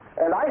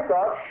I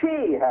thought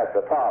she had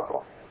the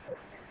problem.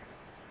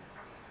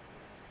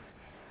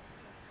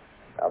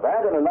 Now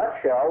that, in a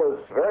nutshell, is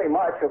very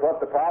much of what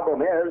the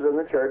problem is in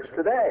the church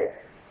today.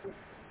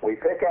 We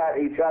pick at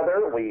each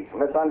other, we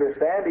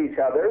misunderstand each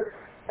other,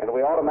 and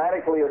we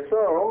automatically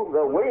assume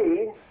that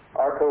we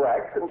are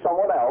correct and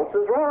someone else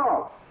is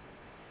wrong.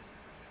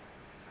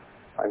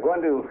 I'm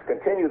going to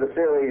continue the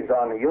series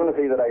on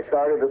unity that I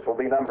started. This will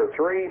be number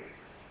 3.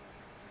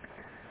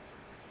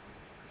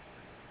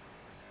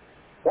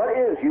 What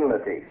is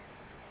unity?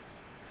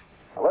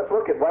 Now let's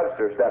look at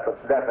Webster's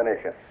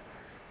definition.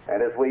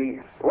 And as we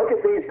look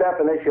at these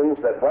definitions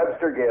that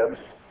Webster gives,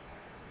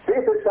 see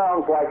if it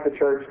sounds like the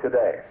church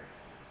today.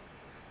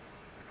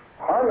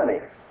 Harmony,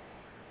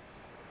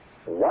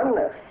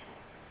 oneness,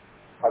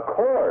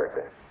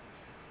 accord,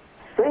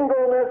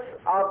 singleness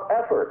of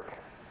effort.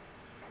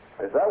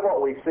 Is that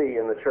what we see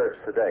in the church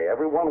today?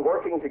 Everyone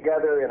working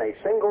together in a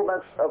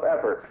singleness of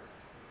effort.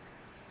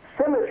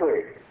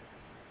 Symmetry.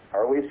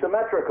 Are we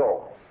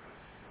symmetrical?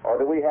 Or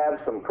do we have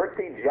some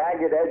pretty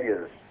jagged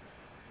edges?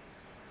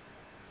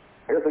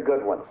 Here's a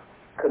good one.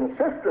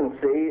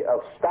 Consistency of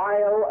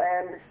style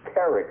and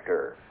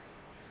character.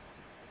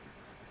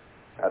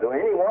 Now, do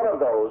any one of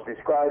those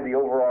describe the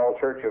overall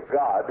Church of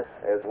God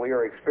as we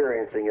are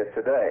experiencing it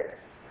today?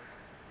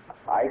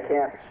 I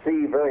can't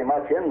see very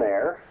much in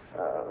there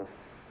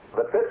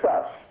that fits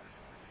us.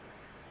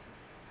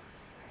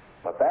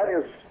 But that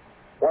is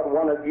what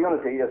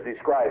unity is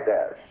described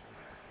as.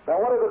 Now,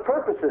 what are the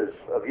purposes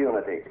of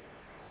unity?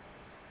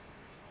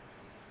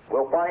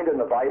 We'll find in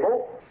the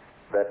Bible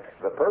that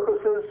the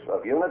purposes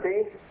of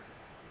unity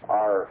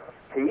are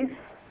peace,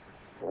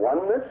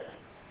 oneness,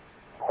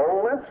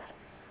 wholeness,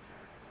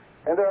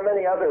 and there are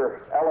many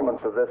other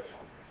elements of this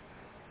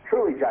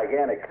truly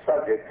gigantic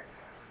subject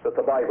that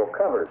the Bible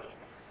covers.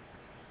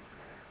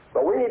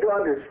 But we need to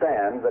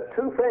understand that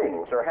 2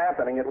 things are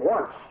happening at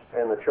once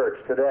in the church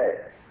today.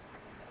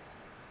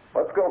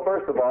 Let's go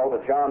first of all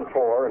to John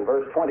 4 and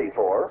verse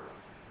 24.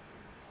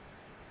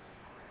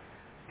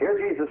 Here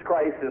Jesus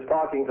Christ is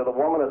talking to the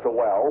woman at the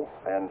well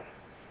and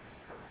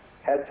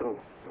had some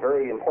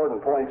very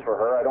important points for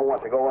her. I don't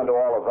want to go into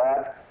all of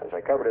that, as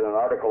I covered in an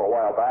article a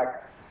while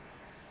back.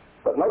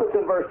 But notice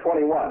in verse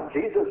 21,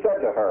 Jesus said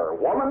to her,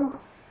 "Woman,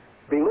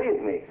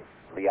 believe me,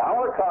 the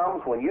hour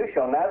comes when you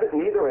shall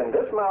neither in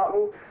this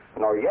mountain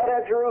nor yet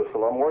at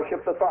Jerusalem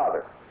worship the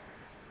Father."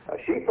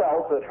 She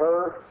felt that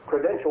her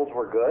credentials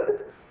were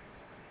good,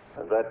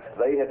 that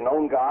they had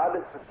known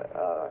God,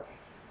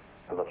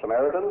 the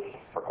Samaritans,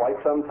 for quite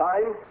some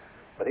time,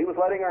 but he was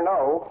letting her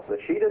know that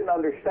she didn't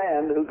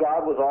understand who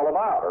God was all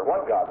about, or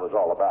what God was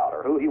all about,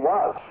 or who he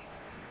was.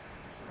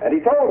 And he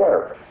told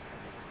her,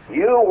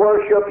 "You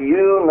worship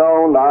you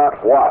know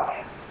not what.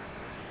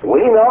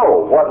 We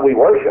know what we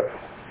worship,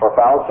 for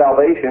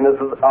salvation is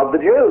of the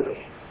Jews.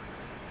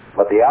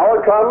 But the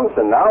hour comes,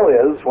 and now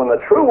is, when the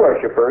true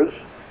worshipers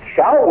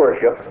shall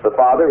worship the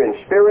Father in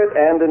spirit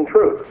and in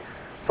truth."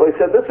 So he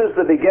said, this is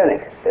the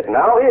beginning. It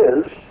now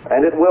is,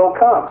 and it will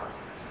come.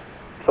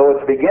 So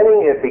it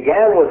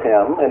began with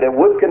him, and it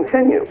would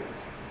continue.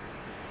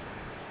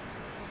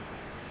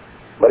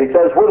 But he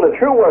says, when the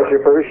true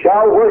worshipers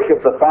shall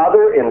worship the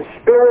Father in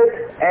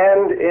spirit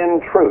and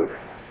in truth.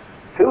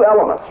 2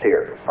 elements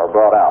here are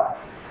brought out.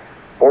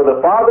 For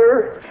the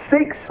Father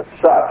seeks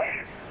such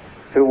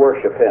to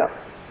worship him.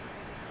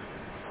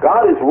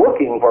 God is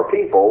looking for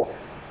people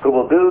who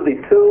will do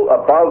the 2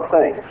 above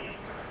things.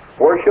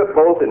 Worship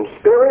both in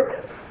spirit,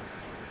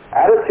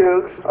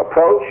 attitude,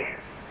 approach,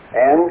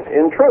 and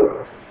in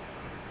truth.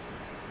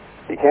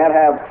 You can't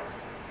have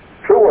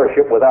true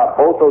worship without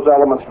both those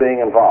elements being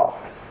involved.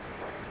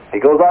 He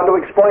goes on to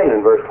explain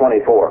in verse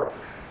 24,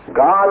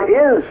 God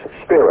is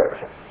spirit,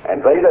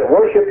 and they that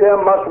worship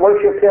him must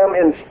worship him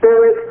in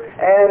spirit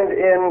and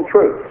in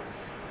truth.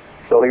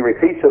 So he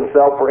repeats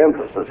himself for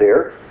emphasis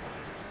here.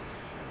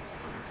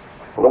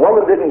 The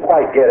woman didn't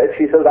quite get it.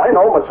 She says, I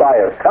know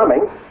Messiah is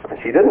coming. And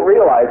she didn't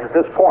realize at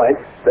this point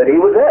that he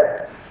was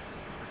it.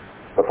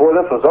 Before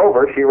this was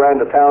over, she ran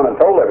to town and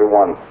told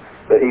everyone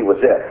that he was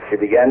it. She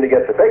began to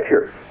get the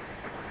picture.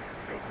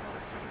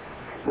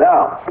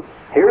 Now,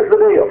 here's the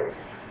deal.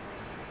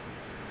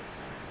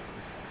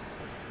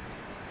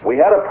 We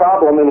had a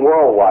problem in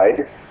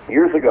Worldwide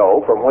years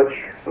ago from which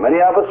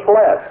many of us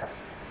fled.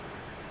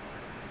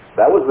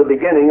 That was the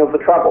beginning of the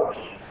troubles.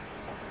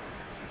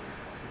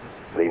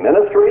 The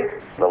ministry,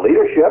 the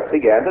leadership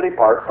began to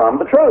depart from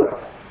the truth.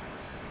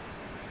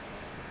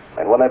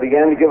 And when they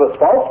began to give us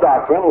false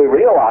doctrine, we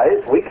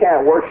realized we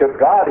can't worship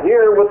God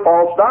here with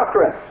false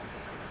doctrine.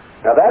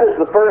 Now that is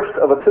the first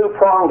of a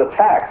 2-pronged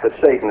attack that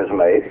Satan has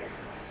made.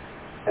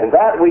 And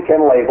that we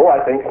can label,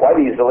 I think, quite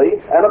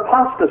easily, an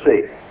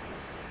apostasy.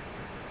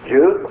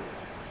 Jude,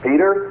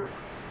 Peter,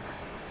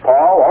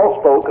 Paul all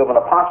spoke of an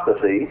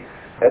apostasy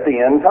at the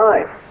end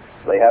time.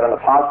 They had an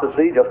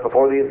apostasy just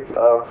before the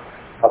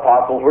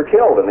apostles were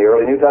killed in the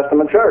early New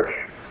Testament church.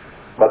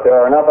 But there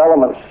are enough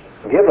elements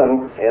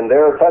given in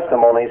their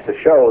testimonies to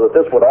show that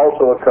this would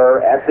also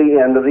occur at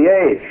the end of the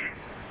age.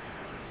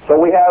 So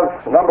we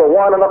have, number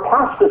one, an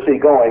apostasy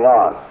going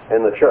on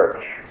in the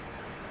church.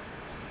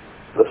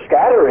 The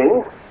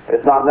scattering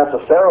is not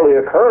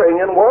necessarily occurring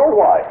in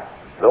worldwide.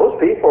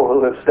 Those people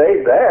who have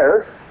stayed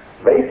there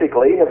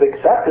basically have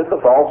accepted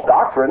the false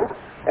doctrine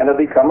and have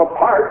become a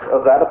part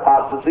of that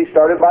apostasy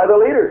started by the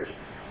leaders.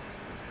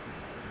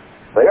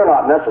 They are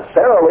not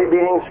necessarily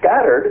being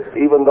scattered,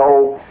 even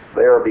though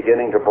they are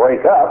beginning to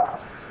break up.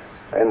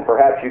 And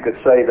perhaps you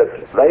could say that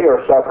they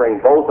are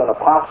suffering both an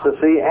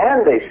apostasy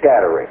and a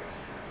scattering.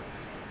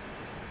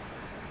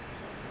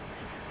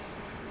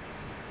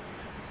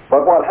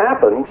 But what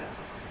happened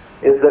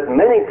is that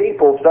many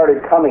people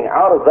started coming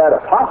out of that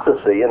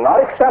apostasy and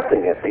not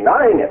accepting it,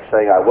 denying it,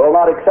 saying, I will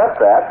not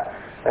accept that.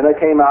 And they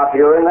came out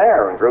here and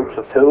there in groups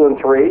of 2 and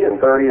 3 and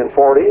 30 and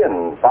 40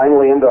 and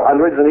finally into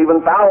hundreds and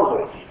even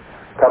thousands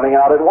coming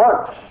out at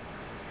once.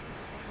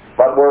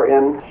 But were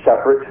in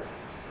separate,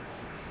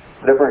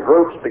 different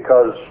groups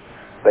because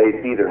they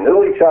either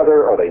knew each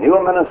other or they knew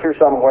a minister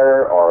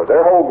somewhere or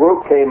their whole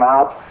group came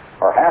out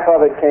or half of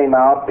it came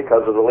out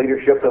because of the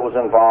leadership that was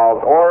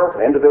involved,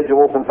 or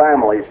individuals and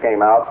families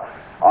came out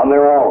on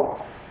their own.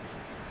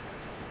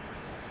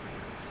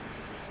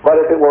 But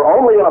if it were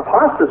only an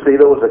apostasy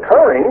that was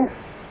occurring,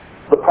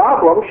 the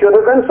problem should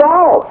have been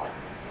solved,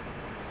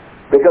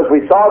 because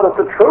we saw that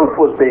the truth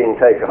was being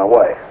taken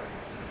away.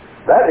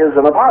 That is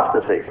an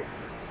apostasy.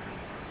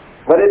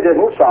 But it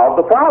didn't solve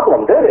the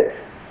problem, did it?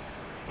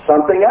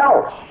 Something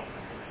else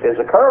is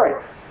occurring.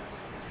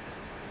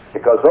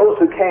 Because those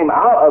who came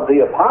out of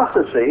the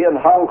apostasy and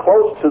hung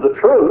close to the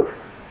truth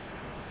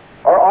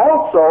are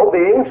also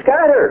being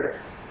scattered.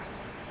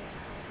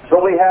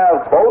 So we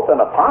have both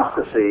an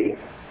apostasy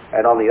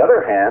and, on the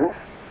other hand,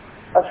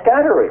 a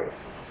scattering.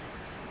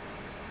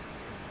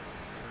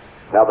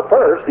 Now the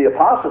first, the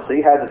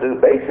apostasy, had to do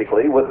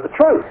basically with the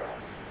truth.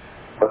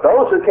 But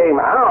those who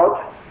came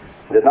out,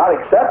 did not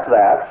accept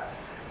that,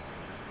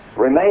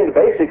 remained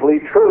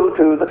basically true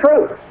to the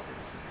truth.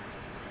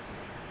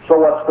 So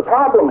what's the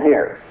problem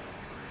here?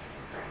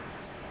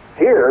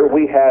 Here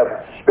we have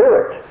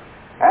spirit,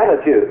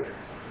 attitude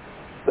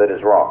that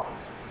is wrong.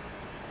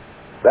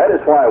 That is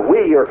why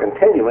we are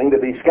continuing to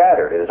be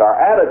scattered, is our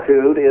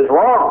attitude is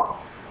wrong.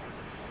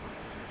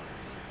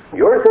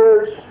 Yours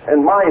is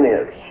and mine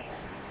is.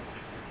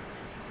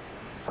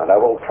 And I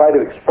will try to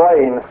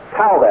explain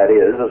how that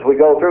is as we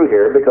go through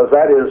here, because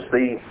that is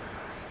the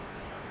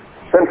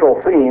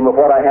central theme of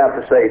what I have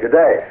to say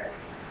today.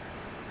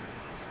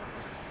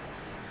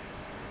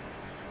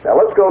 Now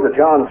let's go to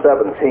John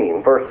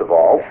 17, first of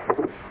all.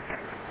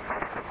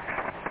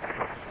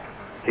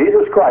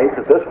 Jesus Christ,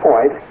 at this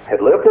point,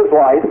 had lived his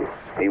life.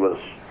 He was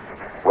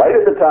right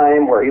at the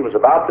time where he was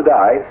about to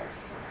die,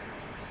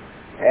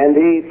 and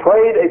he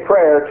prayed a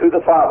prayer to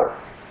the Father.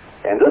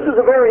 And this is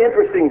a very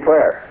interesting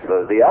prayer.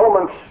 The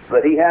elements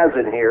that he has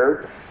in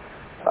here,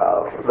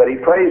 that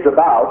he prays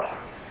about,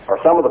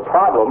 are some of the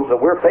problems that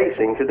we're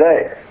facing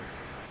today.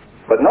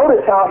 But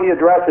notice how he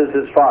addresses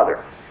his Father.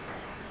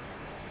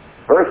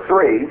 Verse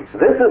 3,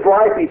 this is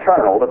life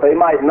eternal, that they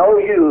might know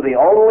you, the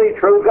only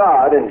true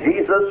God, and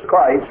Jesus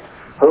Christ,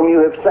 whom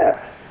you have sent.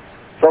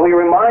 So he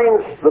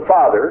reminds the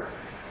Father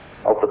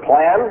of the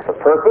plan, the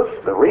purpose,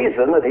 the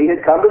reason that he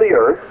had come to the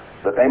earth,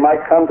 that they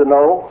might come to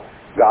know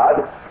God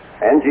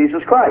and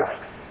Jesus Christ.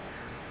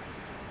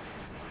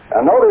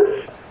 Now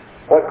notice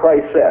what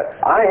Christ said.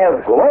 I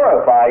have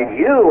glorified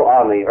you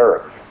on the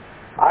earth.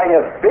 I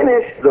have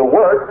finished the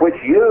work which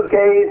you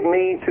gave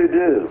me to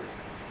do.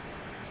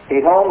 He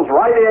homes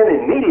right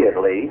in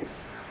immediately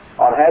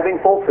on having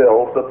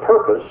fulfilled the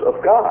purpose of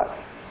God.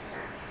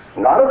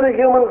 Not as a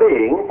human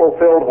being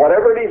fulfilled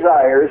whatever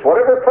desires,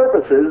 whatever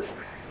purposes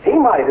he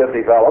might have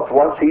developed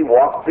once he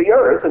walked the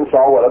earth and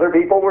saw what other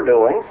people were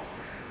doing.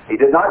 He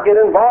did not get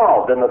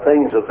involved in the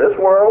things of this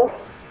world,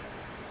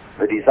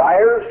 the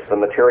desires, the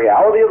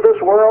materiality of this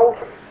world,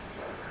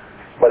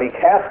 but he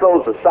cast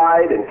those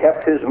aside and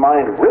kept his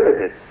mind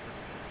riveted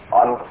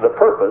on the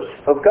purpose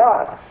of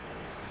God.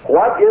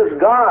 What is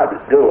God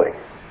doing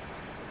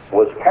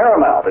was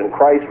paramount in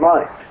Christ's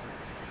mind.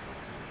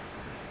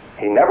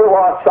 He never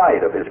lost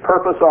sight of his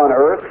purpose on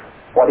earth,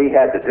 what he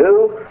had to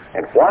do,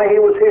 and why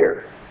he was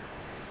here.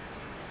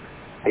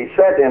 He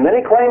said, and then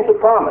he claims a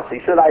promise.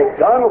 He said,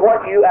 I've done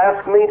what you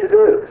asked me to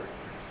do.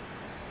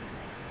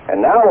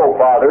 And now, O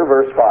Father,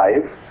 verse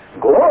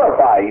 5,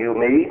 glorify you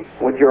me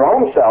with your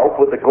own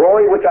self, with the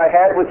glory which I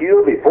had with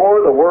you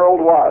before the world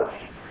was.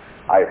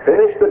 I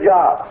finished the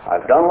job.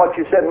 I've done what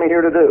you sent me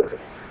here to do.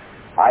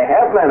 I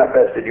have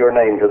manifested your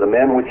name to the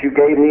men which you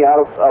gave me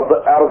out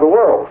of the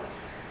world.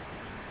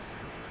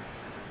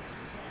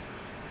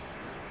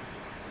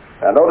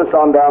 Now notice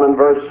on down in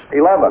verse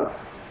 11.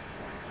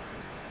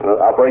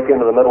 I'll break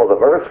into the middle of the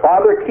verse.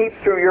 Father, keep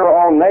through your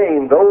own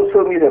name those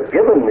whom you have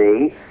given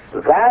me,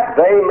 that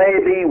they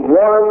may be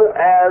one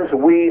as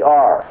we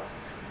are.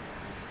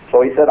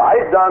 So he said,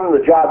 I've done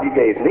the job you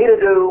gave me to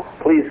do.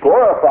 Please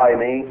glorify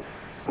me.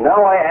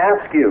 Now I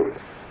ask you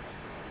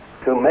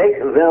to make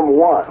them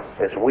one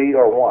as we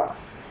are one.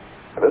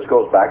 Now this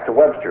goes back to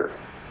Webster.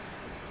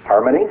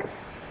 Harmony,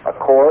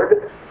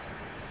 accord,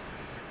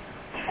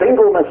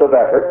 singleness of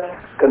effort,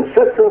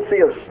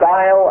 consistency of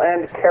style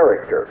and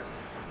character.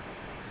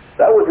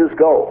 That was his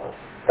goal.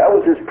 That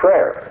was his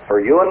prayer for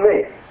you and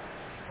me.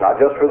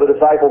 Not just for the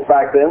disciples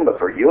back then, but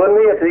for you and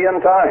me at the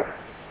end time.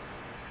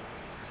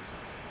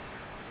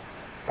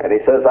 And he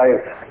says,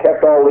 I've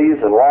kept all these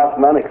and lost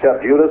none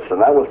except Judas,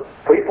 and that was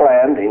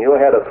pre-planned. He knew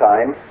ahead of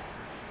time.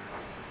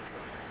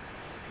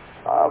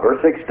 Verse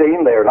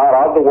 16, they are not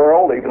of the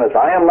world, even as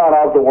I am not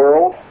of the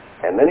world.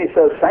 And then he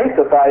says,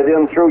 sanctify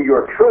them through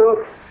your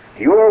truth.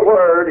 Your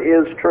word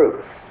is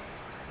truth.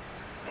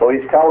 So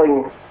he's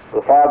telling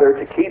the Father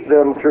to keep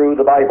them through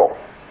the Bible.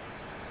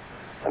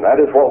 And that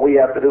is what we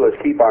have to do, is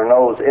keep our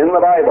nose in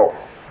the Bible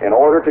in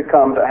order to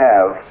come to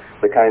have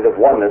the kind of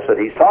oneness that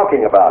he's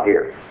talking about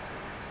here.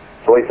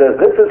 So he says,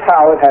 this is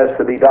how it has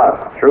to be done,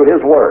 through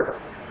his word.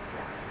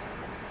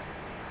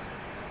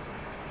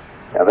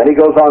 And then he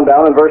goes on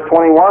down in verse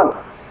 21,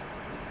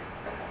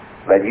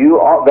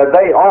 that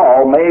they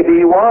all may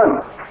be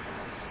one.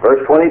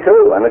 Verse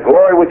 22, and the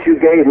glory which you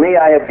gave me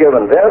I have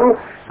given them,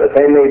 that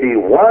they may be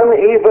one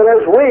even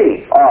as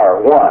we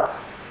are one.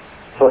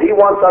 So he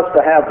wants us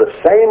to have the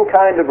same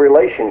kind of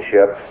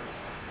relationship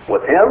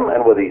with him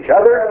and with each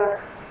other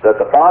that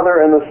the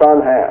Father and the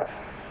Son have,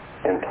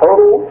 in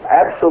total,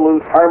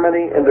 absolute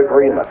harmony and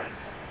agreement.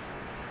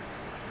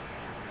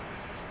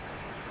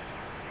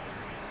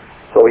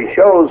 So he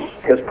shows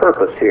his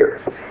purpose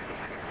here,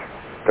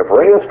 to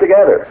bring us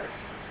together.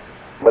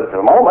 But at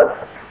the moment,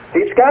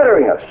 he's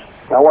scattering us.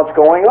 Now what's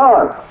going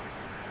on?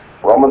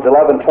 Romans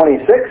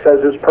 11:26 says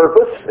his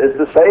purpose is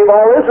to save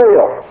all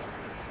Israel.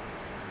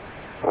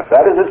 If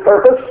that is his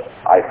purpose,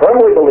 I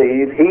firmly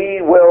believe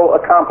he will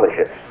accomplish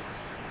it.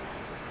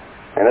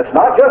 And it's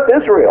not just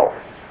Israel.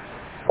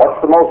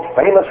 What's the most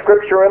famous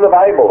scripture in the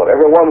Bible that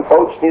everyone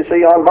quotes and you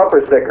see on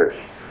bumper stickers?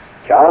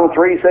 John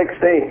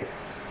 3:16.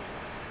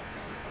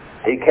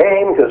 He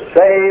came to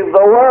save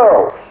the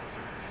world.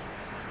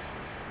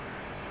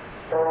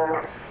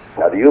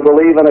 Now, do you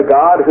believe in a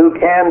God who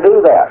can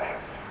do that?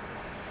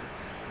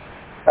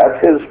 That's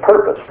his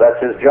purpose.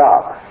 That's his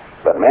job.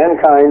 But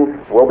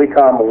mankind will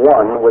become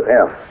one with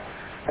him.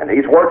 And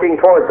he's working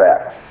toward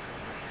that.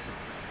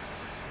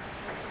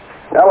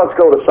 Now let's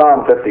go to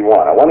Psalm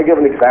 51. I want to give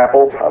an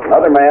example of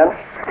another man.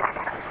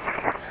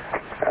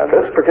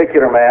 This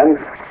particular man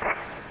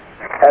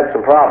had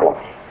some problems.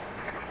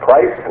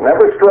 Christ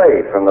never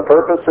strayed from the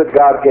purpose that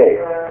God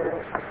gave.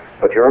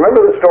 But you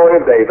remember the story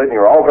of David, and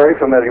you're all very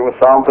familiar with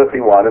Psalm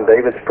 51 and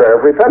David's prayer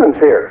of repentance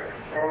here.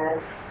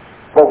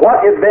 But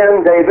what had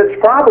been David's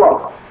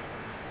problem?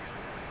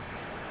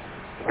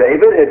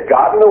 David had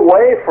gotten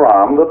away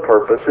from the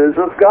purposes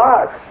of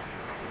God.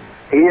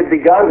 He had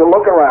begun to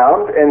look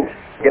around and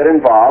get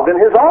involved in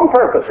his own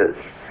purposes,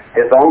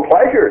 his own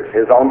pleasures,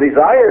 his own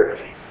desires,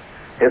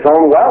 his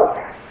own wealth,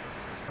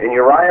 in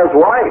Uriah's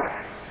wife,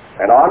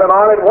 and on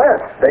it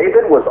went.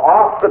 David was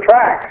off the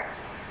track.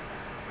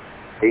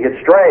 He had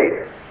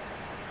strayed.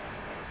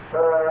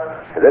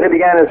 And then he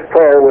began his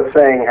prayer with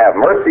saying, have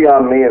mercy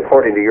on me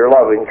according to your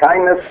loving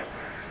kindness,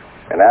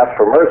 and asked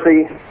for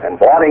mercy and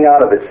blotting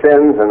out of his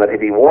sins, and that he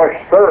be washed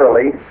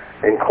thoroughly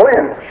and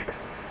cleansed.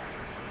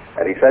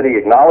 And he said he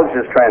acknowledged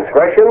his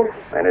transgression,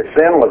 and his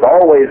sin was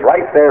always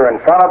right there in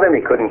front of him.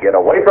 He couldn't get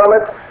away from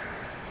it.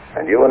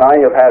 And you and I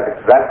have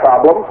had that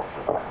problem.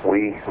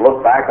 We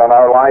look back on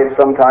our lives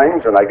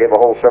sometimes, and I gave a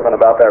whole sermon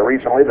about that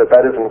recently,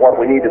 that isn't what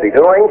we need to be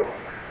doing.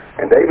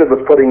 And David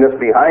was putting this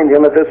behind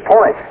him at this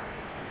point.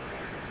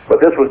 But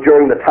this was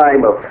during the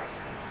time of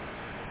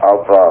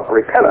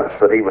repentance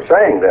that he was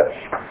saying this.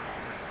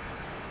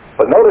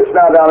 But notice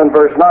now down in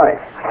verse 9,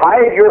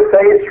 hide your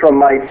face from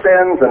my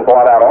sins and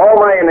blot out all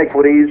my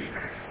iniquities.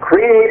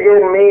 Create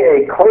in me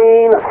a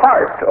clean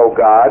heart, O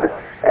God,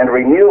 and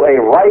renew a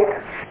right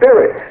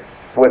spirit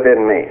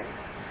within me.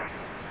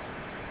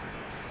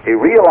 He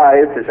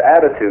realized his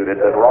attitude had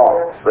been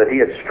wrong, that he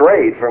had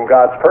strayed from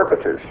God's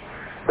purposes,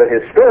 that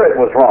his spirit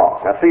was wrong.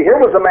 Now see, here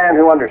was a man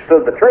who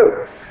understood the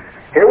truth.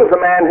 Here was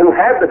a man who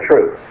had the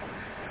truth,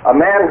 a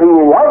man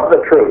who loved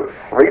the truth.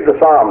 Read the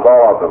Psalms,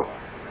 all of them,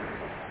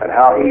 and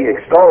how he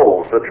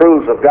extols the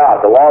truths of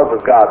God, the laws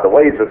of God, the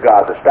ways of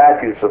God, the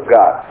statutes of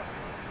God.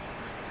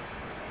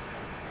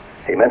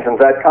 He mentions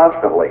that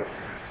constantly.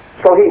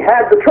 So he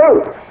had the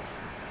truth,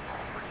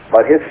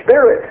 but his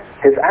spirit,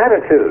 his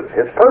attitude,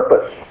 his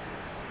purpose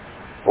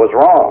was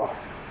wrong.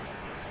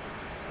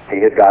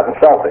 He had gotten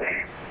selfish.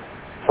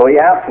 So he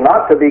asked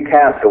not to be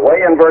cast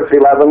away in verse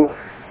 11,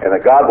 and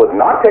that God would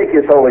not take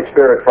his Holy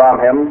Spirit from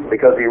him,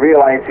 because he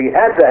realized he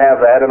had to have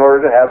that in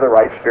order to have the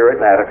right spirit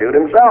and attitude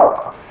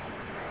himself.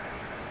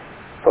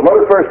 So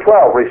notice verse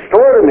 12,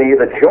 restore to me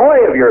the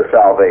joy of your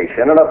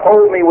salvation, and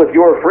uphold me with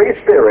your free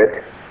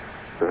spirit.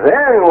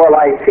 Then will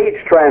I teach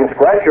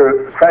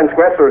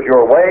transgressors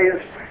your ways,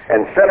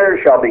 and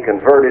sinners shall be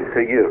converted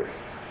to you.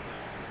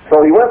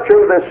 So he went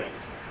through this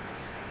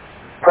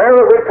prayer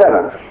of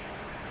repentance.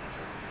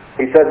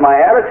 He said, my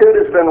attitude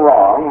has been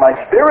wrong, my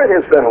spirit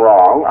has been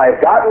wrong,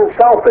 I've gotten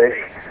selfish,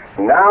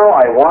 now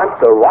I want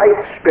the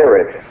right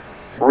spirit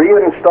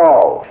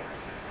reinstalled.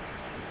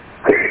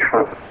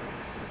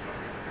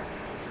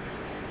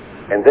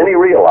 And then he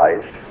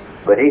realized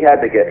that he had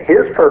to get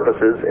his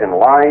purposes in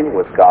line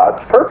with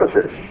God's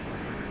purposes.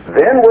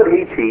 Then would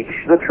he teach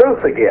the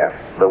truth again,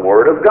 the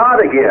Word of God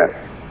again.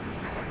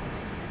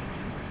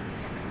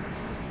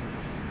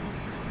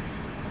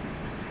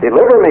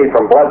 Deliver me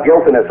from blood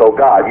guiltiness, O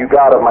God, you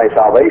God of my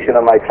salvation,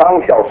 and my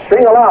tongue shall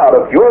sing aloud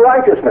of your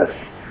righteousness.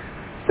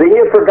 See, he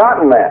had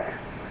forgotten that.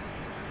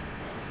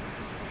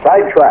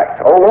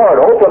 Sidetracked. O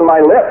Lord, open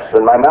my lips,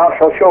 and my mouth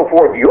shall show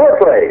forth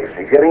your praise.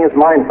 He's getting his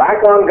mind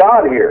back on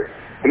God here.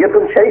 He had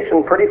been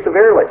chastened pretty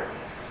severely.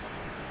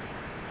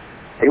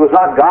 He was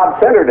not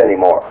God-centered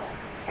anymore.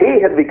 He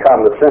had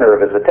become the center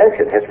of his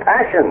attention. His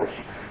passions,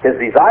 his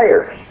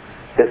desires,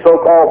 his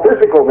so-called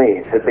physical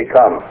needs had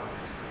become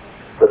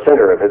the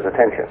center of his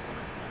attention.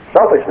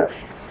 Selfishness.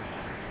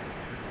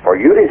 For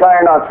you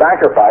desire not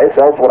sacrifice,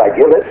 else would I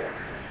give it.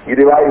 You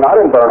delight not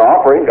in burnt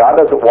offering. God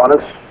doesn't want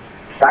us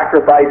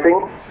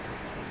sacrificing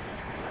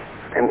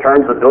in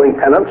terms of doing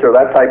penance or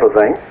that type of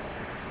thing.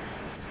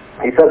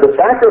 He said the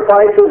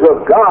sacrifices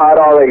of God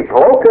are a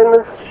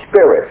broken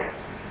spirit.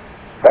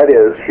 That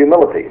is,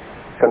 humility,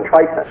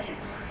 contriteness,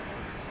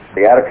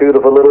 the attitude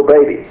of a little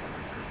baby,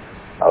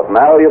 of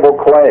malleable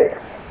clay.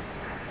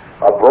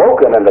 A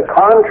broken and a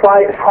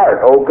contrite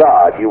heart, O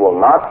God, you will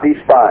not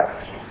despise.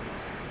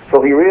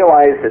 So he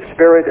realized his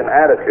spirit and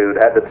attitude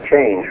had to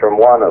change from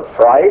one of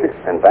pride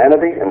and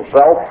vanity and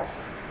self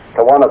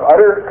to one of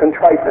utter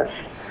contriteness.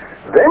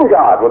 Then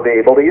God would be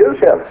able to use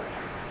him.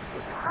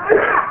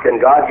 Can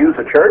God use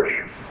a church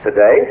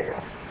today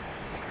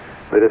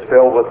that is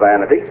filled with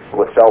vanity,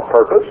 with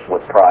self-purpose,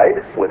 with pride,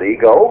 with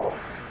ego,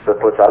 that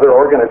puts other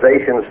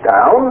organizations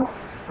down,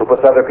 who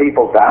puts other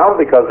people down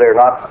because they're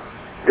not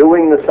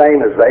doing the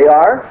same as they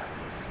are?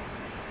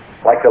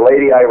 Like the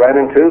lady I ran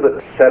into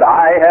that said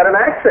I had an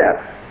accent.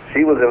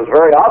 It was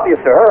very obvious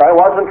to her I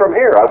wasn't from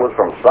here. I was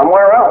from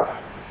somewhere else.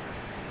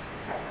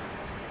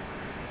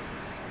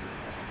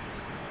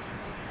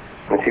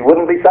 And she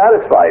wouldn't be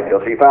satisfied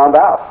till she found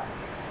out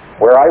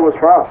where I was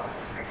from.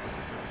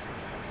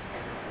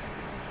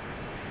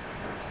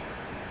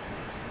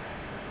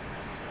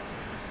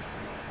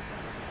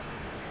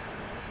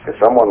 Is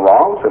someone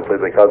wrong simply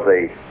because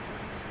they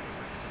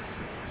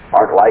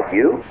aren't like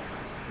you?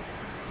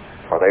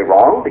 Are they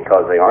wrong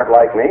because they aren't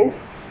like me?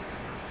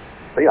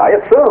 See, I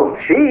assumed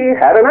she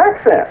had an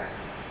accent.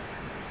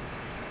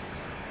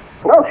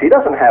 No, she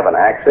doesn't have an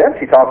accent.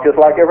 She talks just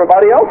like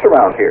everybody else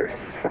around here.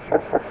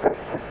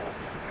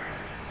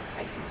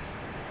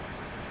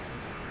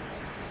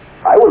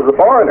 I was the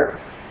foreigner.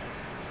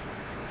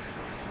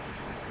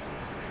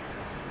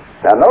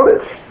 Now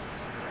notice,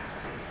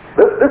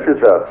 this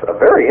is a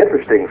very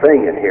interesting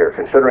thing in here,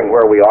 considering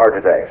where we are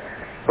today.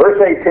 Verse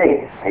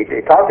 18,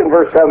 he talked in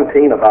verse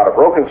 17 about a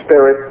broken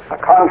spirit, a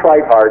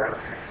contrite heart,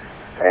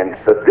 and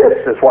that this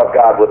is what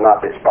God would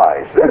not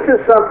despise. This is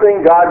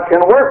something God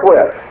can work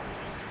with.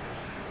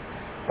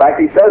 In fact,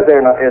 he says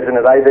there, isn't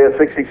it, Isaiah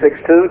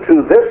 66:2, to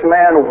this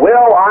man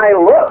will I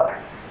look,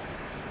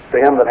 to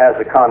him that has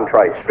a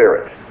contrite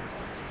spirit,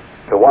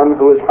 to one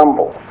who is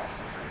humble.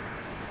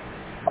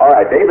 All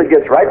right, David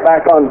gets right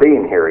back on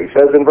beam here. He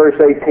says in verse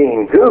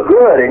 18, do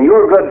good in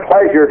your good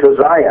pleasure to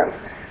Zion.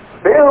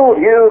 Build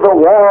you the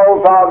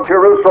walls of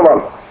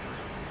Jerusalem.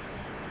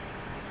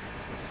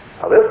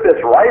 Now this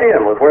fits right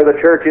in with where the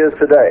church is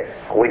today.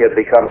 We have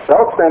become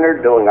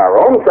self-centered, doing our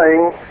own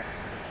thing.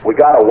 We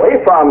got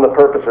away from the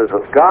purposes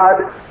of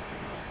God,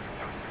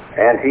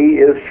 and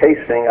he is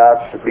chastening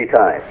us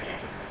betimes.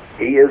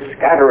 He is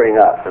scattering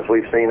us, as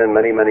we've seen in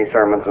many, many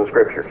sermons and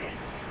scriptures.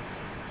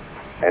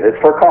 And it's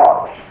for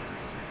cause.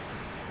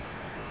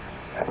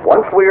 And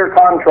once we are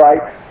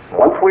contrite,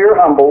 once we are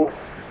humbled,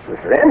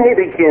 then he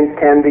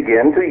can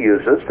begin to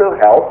use us to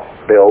help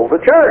build the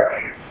church.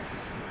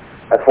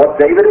 That's what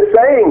David is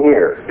saying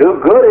here.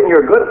 Do good in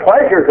your good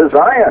pleasure to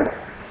Zion.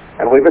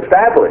 And we've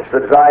established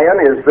that Zion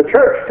is the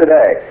church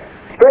today.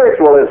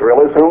 Spiritual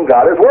Israel is whom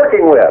God is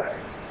working with.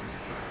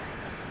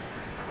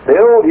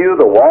 Build you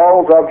the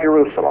walls of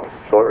Jerusalem.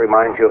 So it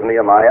reminds you of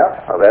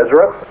Nehemiah, of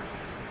Ezra.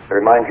 It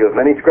reminds you of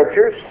many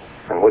scriptures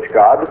in which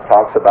God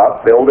talks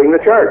about building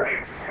the church.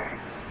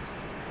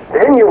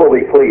 Then you will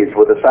be pleased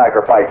with the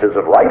sacrifices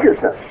of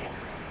righteousness.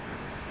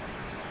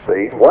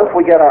 See, once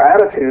we get our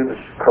attitudes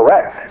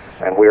correct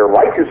and we are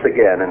righteous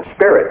again in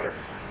spirit,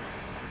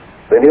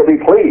 then he'll be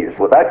pleased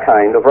with that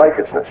kind of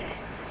righteousness.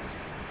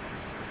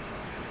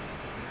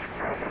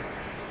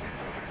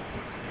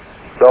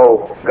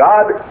 So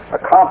God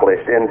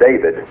accomplished in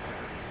David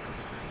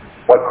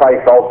what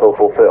Christ also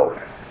fulfilled.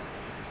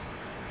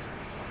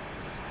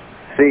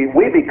 See,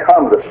 we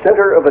become the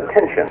center of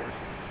attention.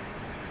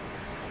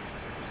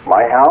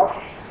 My house,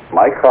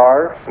 my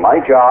car, my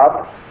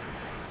job,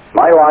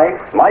 my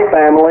life, my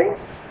family,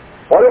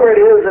 whatever it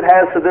is that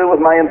has to do with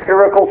my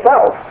empirical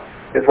self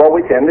is what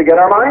we tend to get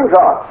our minds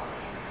on.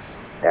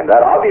 And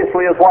that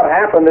obviously is what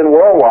happened in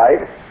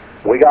worldwide.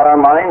 We got our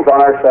minds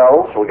on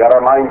ourselves. We got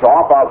our minds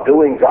off of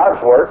doing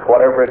God's work,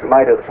 whatever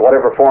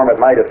form it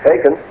might have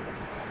taken.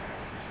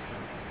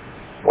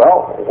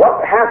 Well,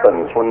 what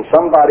happens when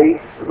somebody,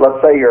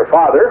 let's say your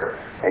father,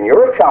 and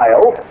you're a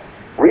child,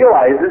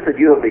 realizes that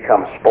you have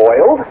become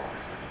spoiled,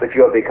 that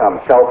you have become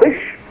selfish,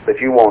 that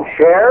you won't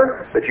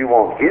share, that you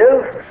won't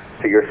give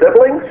to your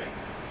siblings,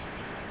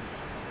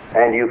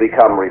 and you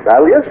become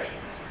rebellious,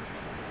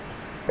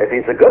 if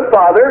he's a good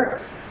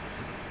father,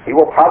 he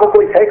will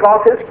probably take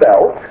off his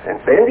belt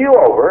and bend you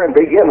over and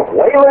begin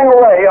wailing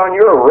away on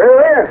your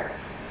rear end.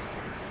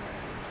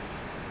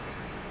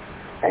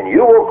 And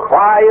you will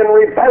cry in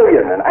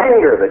rebellion and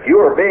anger that you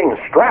are being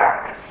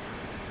strapped.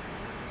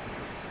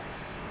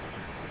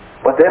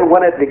 But then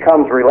when it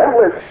becomes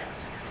relentless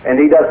and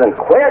he doesn't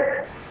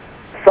quit,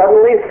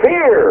 suddenly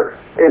fear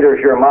enters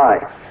your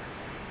mind.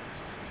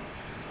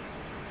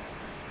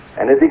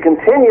 And as he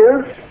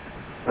continues,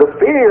 the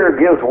fear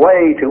gives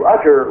way to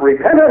utter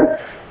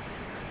repentance.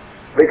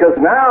 Because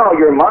now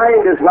your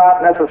mind is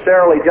not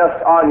necessarily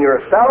just on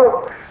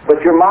yourself,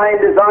 but your mind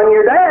is on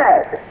your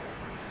dad.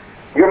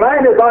 Your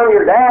mind is on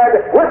your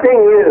dad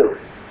whipping you.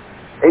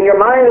 And your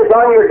mind is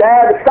on your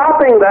dad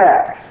stopping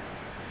that.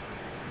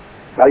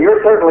 Now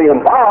you're certainly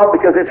involved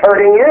because it's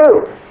hurting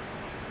you.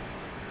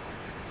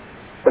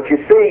 But you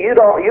see,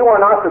 you are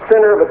not the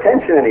center of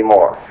attention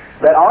anymore.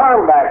 That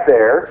arm back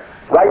there,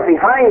 right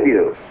behind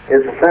you,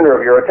 is the center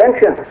of your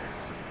attention.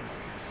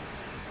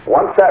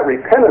 Once that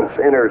repentance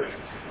enters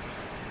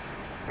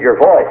your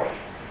voice,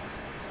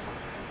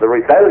 the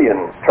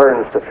rebellion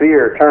turns to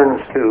fear,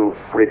 turns to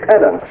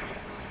repentance,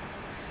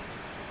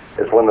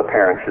 is when the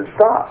parent should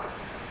stop.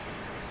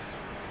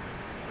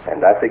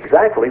 And that's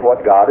exactly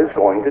what God is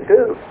going to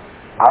do.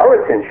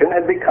 Our attention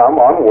had become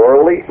on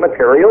worldly,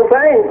 material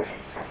things.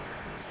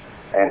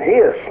 And he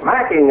is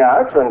smacking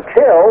us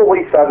until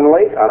we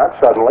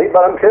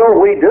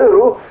until we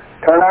do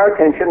turn our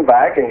attention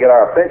back and get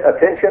our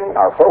attention,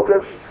 our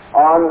focus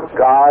on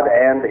God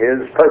and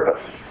his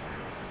purpose.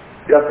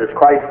 Just as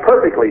Christ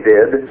perfectly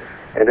did,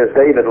 and as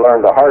David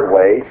learned the hard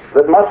way,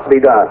 that must be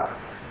done.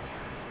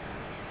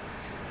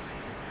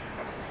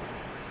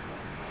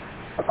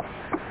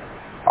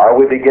 Are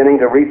we beginning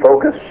to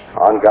refocus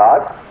on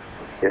God?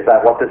 Is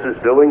that what this is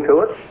doing to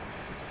us?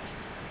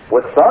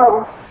 With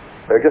some,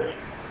 they're just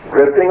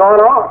drifting on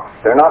off.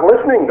 They're not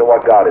listening to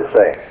what God is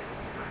saying.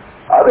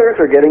 Others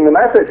are getting the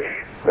message.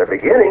 They're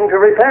beginning to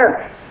repent,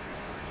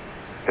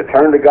 to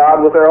turn to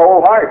God with their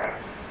whole heart.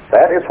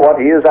 That is what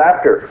he is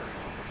after.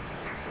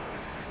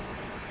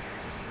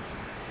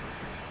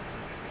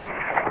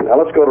 Now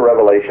let's go to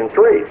Revelation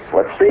 3.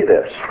 Let's see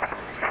this.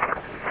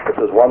 This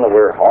is one that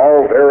we're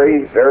all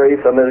very,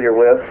 very familiar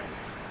with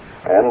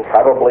and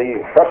probably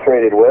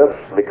frustrated with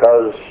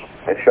because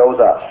it shows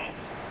us.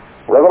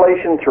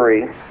 Revelation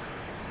 3,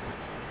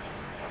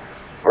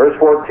 verse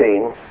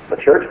 14, the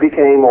church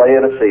became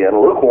Laodicean,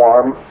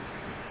 lukewarm,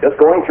 just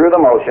going through the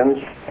motions,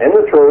 in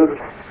the truth,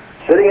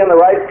 sitting in the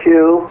right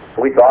pew.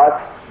 We thought,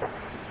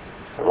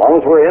 as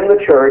long as we're in the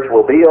church,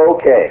 we'll be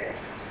okay.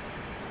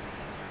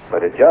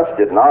 But it just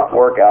did not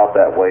work out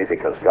that way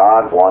because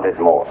God wanted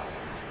more.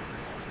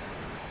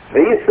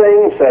 These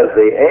things says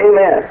the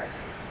Amen,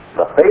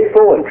 the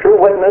faithful and true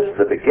witness,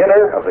 the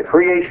beginner of the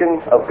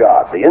creation of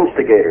God, the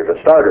instigator, the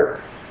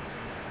starter.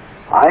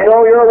 I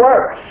know your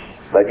works,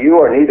 that you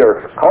are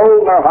neither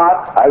cold nor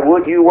hot. I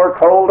would you were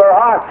cold or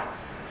hot.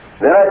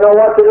 Then I'd know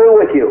what to do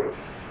with you.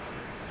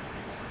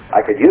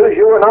 I could use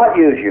you or not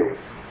use you.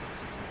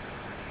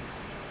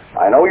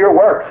 I know your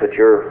works, that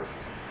you're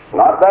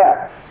not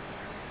that.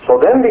 So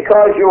then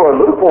because you are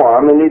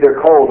lukewarm and neither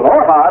cold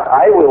nor hot,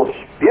 I will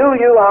spew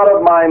you out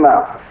of my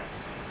mouth.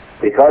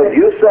 Because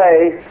you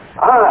say,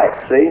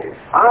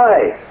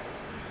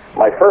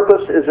 my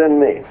purpose is in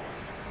me.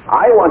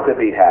 I want to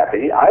be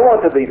happy. I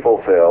want to be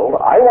fulfilled.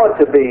 I want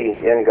to be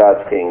in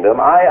God's kingdom.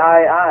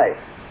 I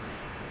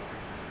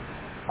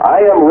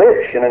am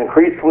rich and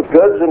increased with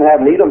goods and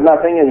have need of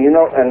nothing, and you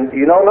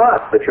know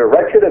not that you're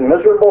wretched and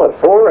miserable and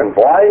poor and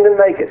blind and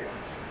naked.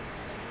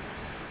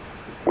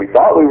 We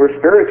thought we were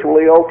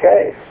spiritually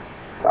okay.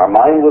 Our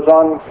mind was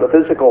on the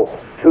physical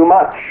too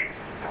much.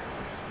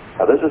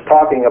 Now this is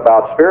talking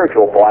about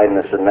spiritual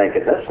blindness and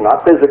nakedness,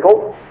 not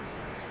physical.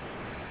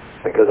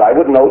 Because I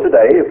would know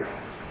today if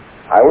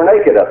I were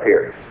naked up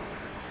here.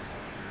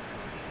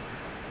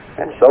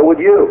 And so would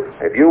you,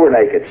 if you were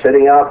naked,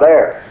 sitting out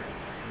there.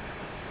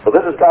 So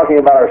this is talking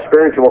about our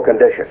spiritual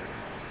condition,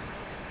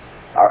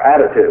 our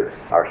attitude,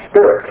 our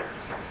spirit.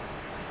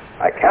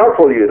 I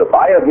counsel you to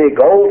buy of me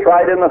gold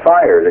tried in the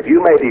fire, that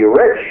you may be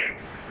rich,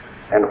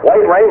 and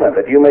white raiment,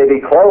 that you may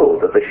be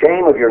clothed, that the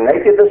shame of your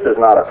nakedness does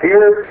not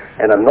appear,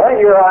 and anoint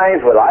your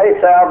eyes with eye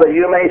salve, that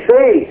you may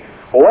see.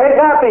 Wake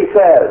up, he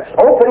says.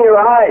 Open your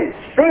eyes.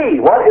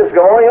 See what is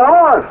going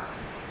on.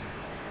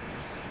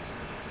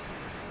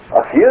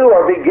 A few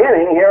are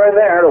beginning here and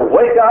there to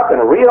wake up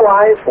and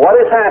realize what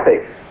is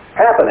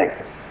happening.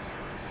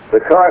 The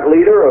current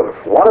leader of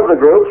one of the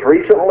groups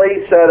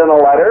recently said in a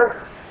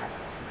letter,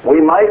 we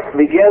might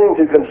begin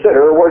to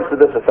consider, words to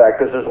this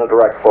effect, this isn't a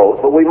direct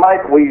quote, but we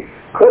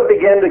could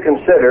begin to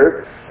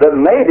consider that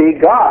maybe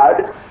God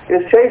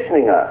is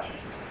chastening us.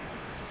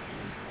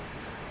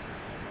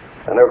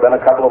 And there have been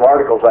a couple of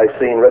articles I've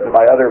seen written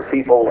by other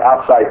people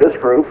outside this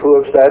group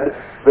who have said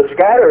the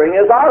scattering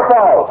is our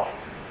fault.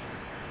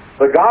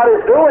 But God is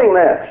doing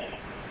this.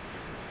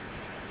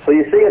 So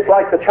you see, it's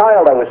like the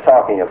child I was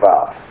talking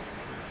about.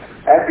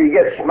 After you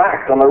get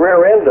smacked on the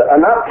rear end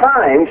enough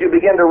times, you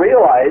begin to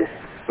realize,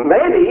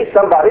 maybe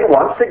somebody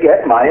wants to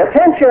get my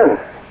attention.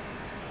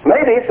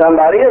 Maybe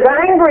somebody is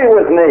angry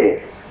with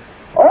me.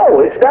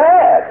 Oh, it's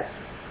Dad.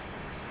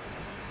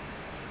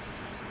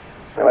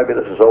 Now, maybe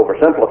this is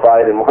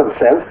oversimplified in one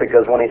sense,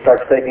 because when he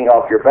starts taking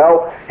off your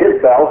belt, his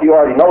belt, you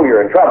already know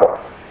you're in trouble.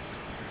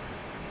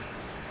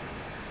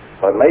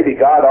 But maybe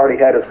God already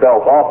had his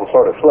belt off and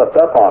sort of slipped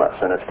up on us,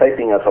 and it's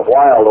taking us a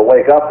while to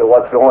wake up to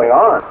what's going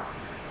on.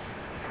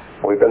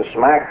 We've been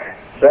smacked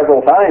several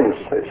times,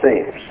 it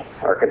seems,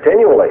 or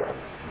continually.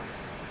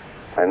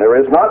 And there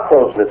is not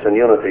closeness and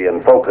unity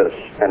and focus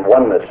and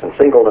oneness and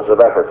singleness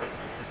of effort.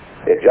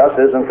 It just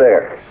isn't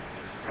there.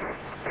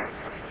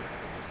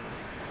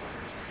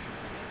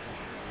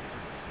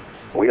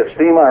 We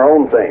esteem our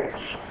own things.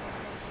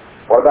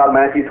 What about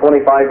Matthew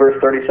 25, verse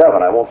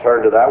 37? I won't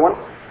turn to that one.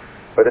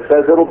 But it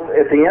says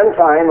at the end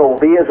time, it will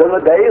be as in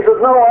the days of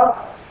Noah.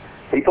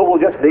 People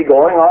will just be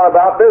going on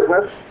about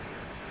business.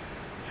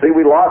 See,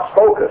 we lost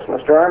focus.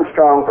 Mr.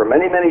 Armstrong, for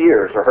many, many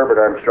years, or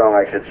Herbert Armstrong,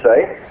 I should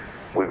say,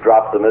 we've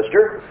dropped the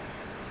Mr.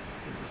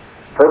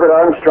 Herbert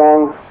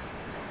Armstrong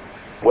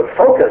would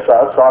focus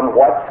us on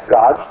what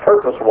God's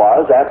purpose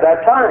was at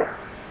that time.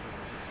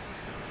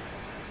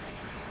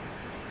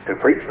 To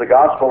preach the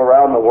gospel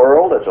around the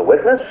world as a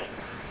witness,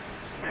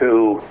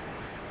 to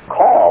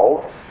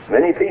call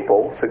many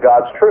people to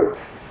God's truth.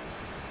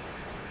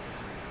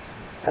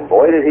 And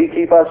boy, did he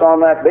keep us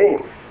on that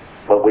beam.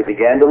 But we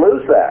began to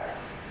lose that.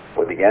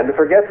 We began to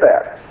forget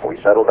that.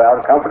 We settled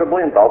down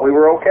comfortably and thought we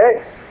were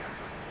okay.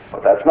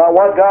 But that's not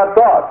what God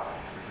thought.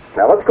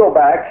 Now let's go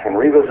back and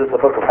revisit the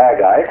book of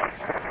Haggai.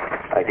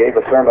 I gave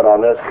a sermon on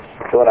this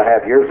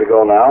 2.5 years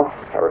ago now,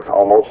 or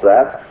almost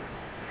that.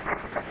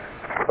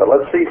 But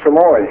let's see some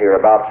more in here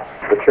about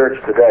the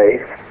church today.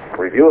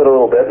 Review it a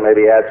little bit and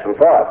maybe add some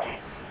thoughts.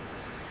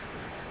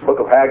 Book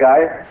of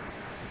Haggai.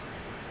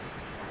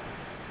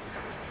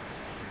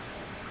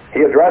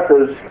 He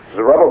addresses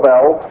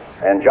Zerubbabel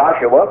and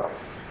Joshua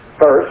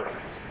first.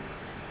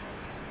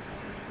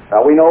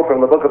 Now we know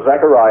from the book of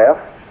Zechariah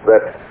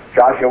that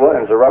Joshua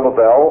and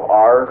Zerubbabel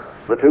are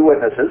the two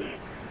witnesses.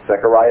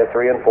 Zechariah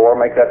 3 and 4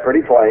 make that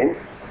pretty plain.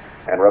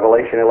 And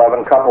Revelation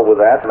 11 coupled with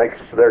that makes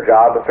their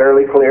job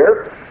fairly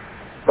clear.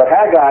 But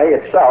Haggai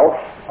itself,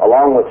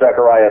 along with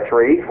Zechariah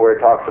 3, where it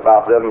talks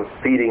about them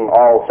feeding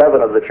all 7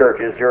 of the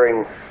churches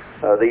during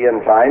the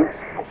end time,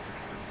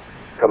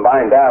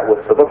 combine that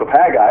with the book of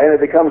Haggai, and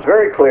it becomes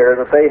very clear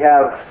that they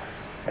have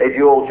a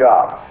dual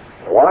job.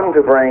 One,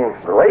 to bring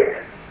great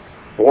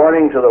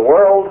warning to the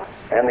world,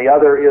 and the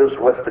other is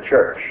with the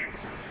church.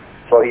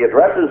 So he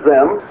addresses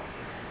them.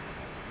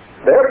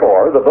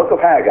 Therefore, the book of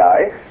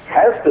Haggai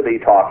has to be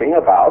talking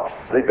about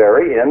the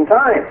very end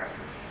time.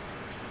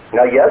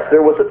 Now, yes,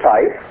 there was a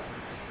type,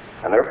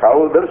 and there have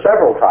probably been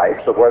several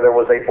types of where there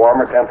was a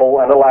former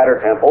temple and a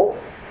latter temple.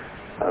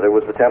 There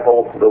was the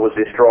temple that was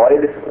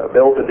destroyed,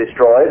 built and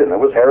destroyed, and there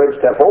was Herod's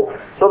temple.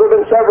 So there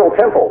have been several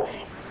temples.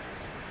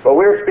 But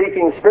we're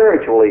speaking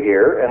spiritually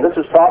here, and this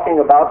is talking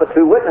about the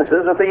two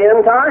witnesses at the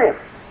end time.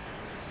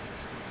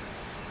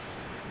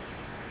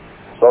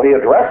 So he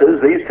addresses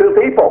these two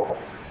people.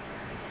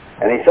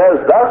 And he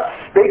says, "Thus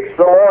speaks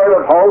the Lord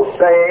of hosts,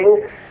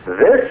 saying,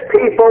 This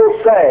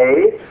people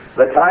say,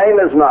 the time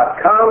is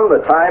not come, the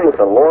time that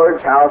the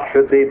Lord's house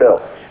should be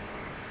built."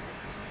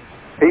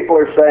 People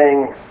are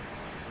saying,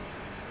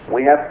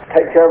 we have to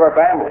take care of our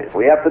families.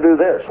 We have to do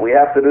this. We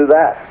have to do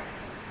that.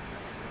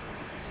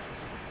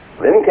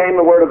 Then came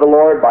the word of the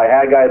Lord by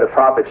Haggai the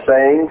prophet,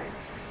 saying,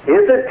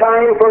 "Is it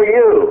time for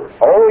you,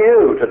 O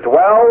you, to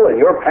dwell in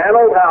your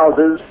paneled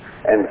houses,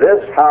 and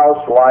this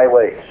house lie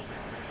waste?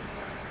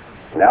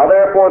 Now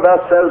therefore,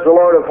 thus says the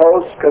Lord of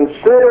hosts,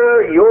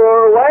 consider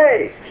your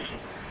ways."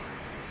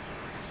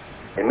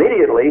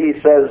 Immediately he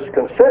says,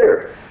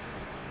 consider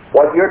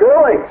what you're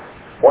doing.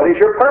 What is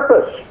your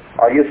purpose?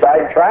 Are you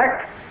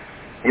sidetracked?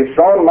 You've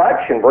sown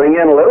much and bring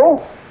in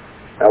little?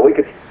 Now we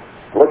could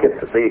look at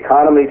the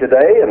economy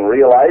today and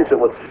realize that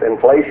with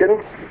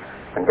inflation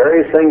and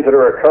various things that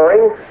are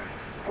occurring,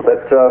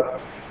 that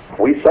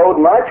we sowed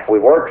much, we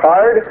worked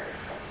hard,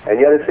 and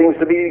yet it seems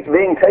to be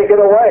being taken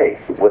away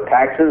with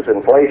taxes,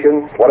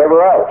 inflation,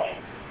 whatever else.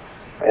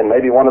 And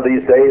maybe one of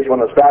these days when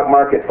the stock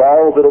market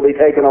falls, it'll be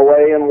taken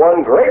away in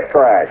one great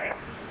crash.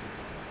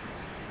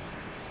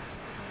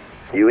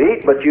 You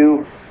eat, but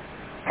you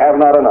have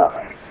not enough.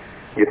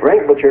 You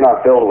drink, but you're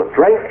not filled with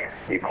drink.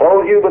 You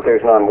clothe you, but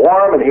there's none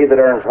warm, and he that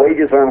earns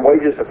wages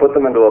to put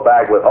them into a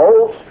bag with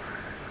holes.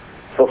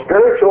 So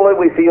spiritually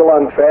we feel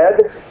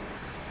unfed,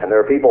 and there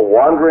are people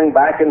wandering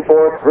back and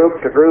forth,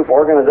 group to group,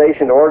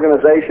 organization to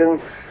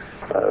organization,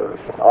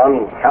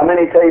 on how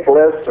many tape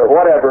lists or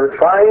whatever,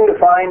 trying to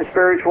find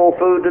spiritual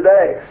food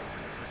today.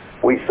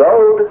 We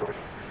sowed,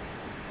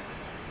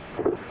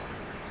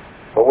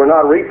 but we're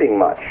not reaping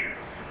much.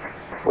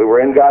 We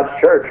were in God's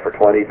church for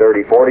 20,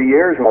 30, 40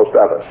 years, most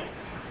of us.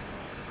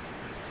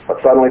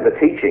 But suddenly the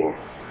teaching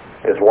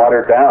is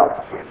watered down.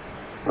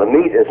 The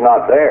meat is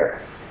not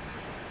there.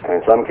 And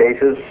in some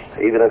cases,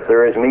 even if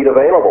there is meat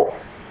available,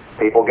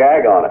 people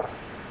gag on it.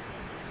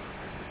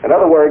 In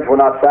other words, we're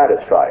not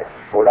satisfied.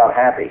 We're not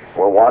happy.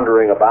 We're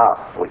wandering about.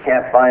 We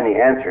can't find the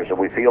answers that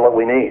we feel that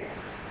we need.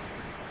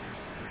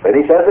 Then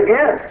he says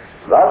again,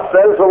 thus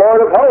says the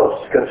Lord of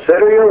hosts,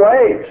 consider your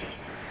ways.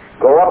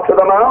 Go up to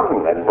the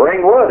mountain and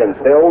bring wood and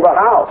build a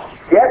house.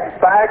 Get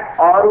back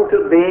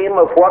onto beam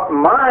of what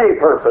my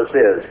purpose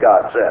is,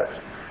 God says.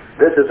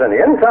 This is an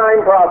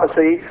end-time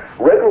prophecy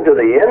written to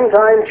the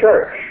end-time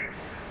church,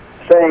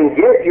 saying,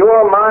 get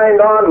your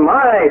mind on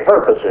my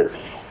purposes.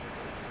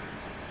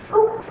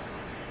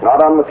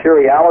 Not on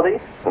materiality,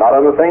 not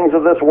on the things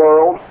of this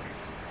world,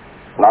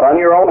 not on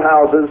your own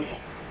houses,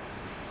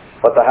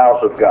 but the house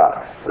of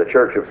God, the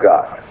church of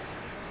God.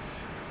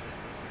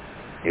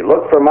 You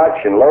looked for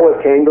much, and lo,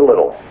 it came to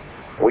little.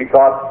 We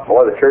thought,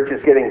 boy, the church is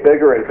getting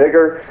bigger and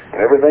bigger, and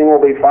everything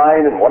will be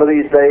fine, and one of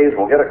these days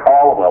we'll get a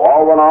call, and we'll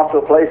all run off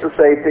to a place of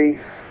safety.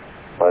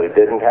 But it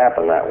didn't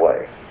happen that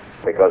way.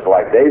 Because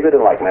like David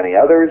and like many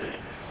others,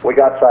 we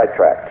got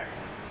sidetracked.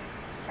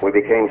 We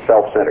became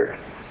self-centered,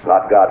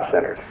 not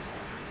God-centered.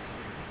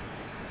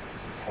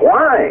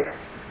 Why?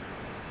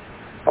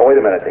 Oh, wait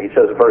a minute. He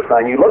says in verse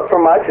 9, you looked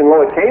for much, and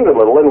lo, it came to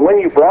little, and when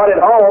you brought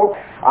it home,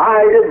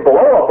 I did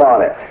blow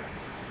upon it.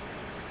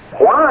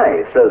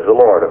 Why, says the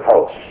Lord of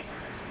hosts?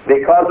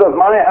 Because of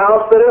my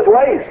house that is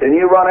waste, and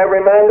you run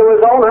every man to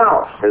his own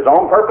house, his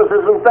own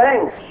purposes and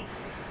things.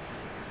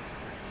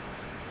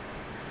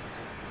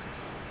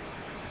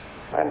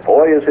 And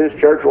boy, is his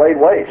church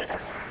laid waste.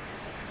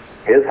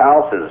 His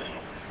house is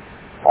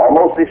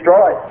almost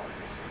destroyed.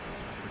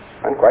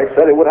 And Christ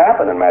said it would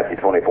happen in Matthew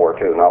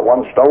 24:2. Not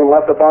one stone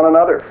left upon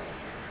another.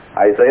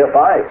 Isaiah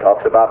 5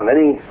 talks about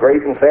many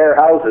great and fair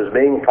houses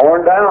being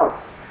torn down.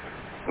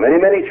 Many,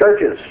 many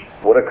churches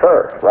would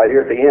occur right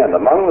here at the end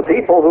among the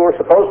people who are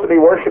supposed to be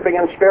worshiping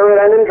in spirit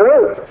and in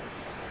truth.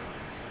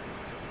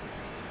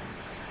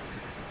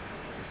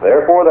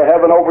 Therefore the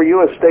heaven over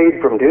you has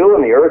stayed from dew,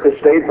 and the earth has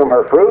stayed from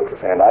her fruit,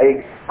 and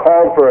I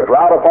called for a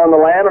drought upon the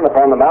land, and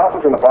upon the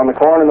mountains, and upon the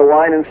corn and the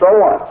wine, and so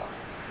on.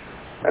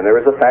 And there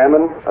is a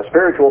famine, a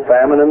spiritual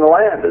famine in the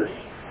land, as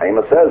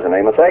Amos says in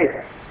Amos 8.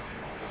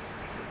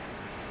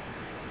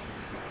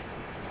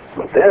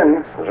 But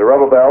then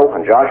Zerubbabel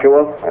and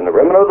Joshua and the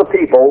remnant of the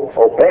people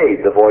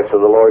obeyed the voice of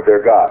the Lord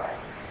their God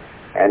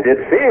and did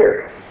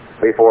fear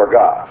before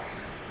God.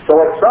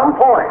 So at some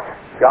point,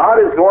 God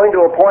is going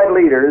to appoint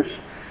leaders,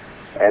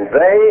 and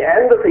they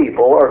and the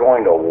people are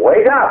going to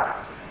wake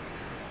up.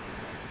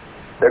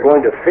 They're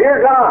going to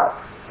fear God,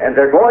 and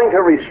they're going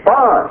to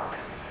respond.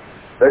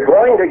 They're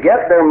going to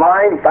get their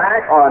mind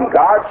back on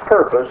God's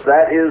purpose,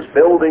 that is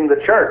building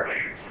the church,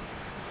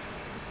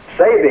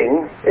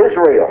 saving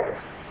Israel.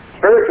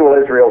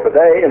 Spiritual Israel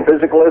today and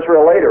physical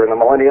Israel later in the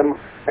millennium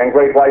and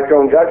great white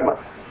throne judgment,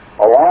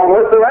 along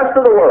with the rest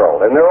of the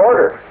world in their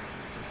order.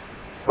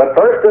 But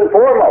first and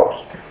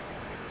foremost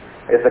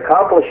is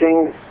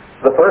accomplishing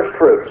the first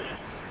fruits,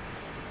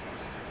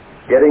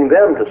 getting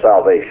them to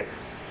salvation.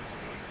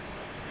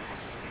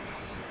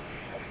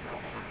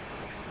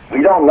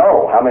 We don't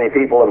know how many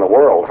people in the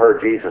world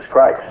heard Jesus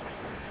Christ.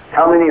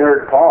 How many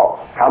heard Paul?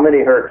 How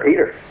many heard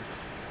Peter?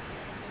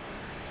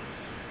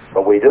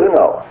 But we do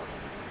know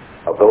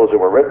of those who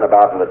were written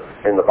about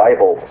in the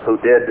Bible who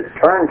did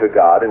turn to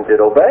God and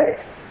did obey.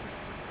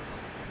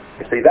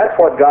 You see, that's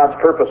what God's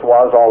purpose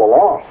was all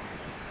along.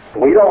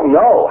 We don't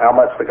know how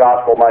much the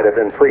gospel might have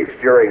been preached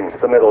during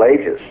the Middle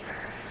Ages.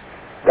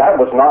 That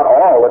was not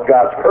all that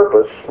God's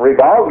purpose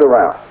revolved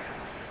around.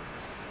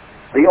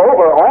 The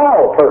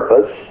overall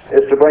purpose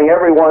is to bring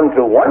everyone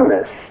to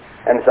oneness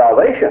and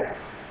salvation.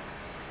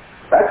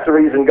 That's the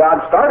reason God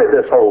started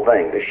this whole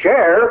thing, to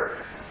share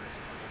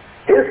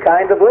his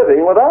kind of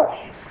living with us.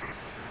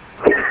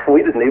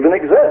 We didn't even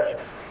exist.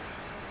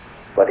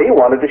 But he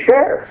wanted to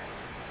share.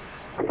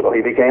 So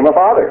he became a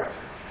father.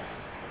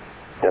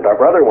 And our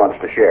brother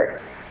wants to share.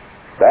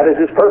 That is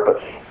his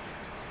purpose.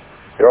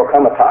 There will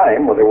come a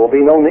time when there will be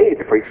no need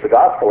to preach the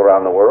gospel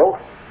around the world.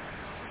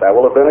 That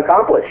will have been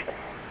accomplished.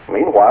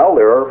 Meanwhile,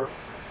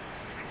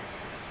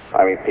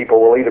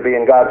 people will either be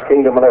in God's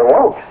kingdom or they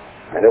won't.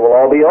 And it will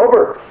all be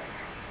over.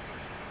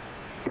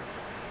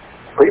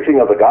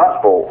 Preaching of the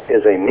gospel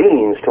is a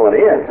means to an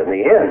end, and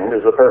the end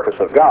is the purpose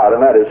of God,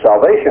 and that is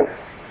salvation.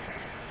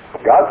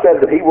 God said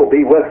that he will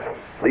be with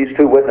these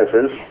two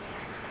witnesses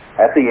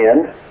at the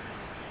end,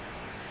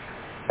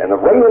 and the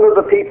remnant of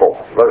the people,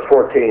 verse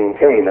 14,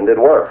 came and did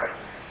work.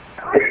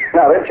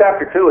 Now, in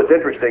chapter 2, it's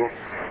interesting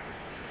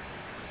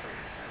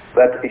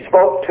that he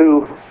spoke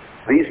to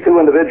these two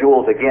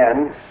individuals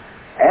again,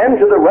 and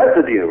to the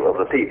residue of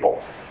the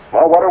people.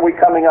 Well, what are we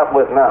coming up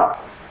with now?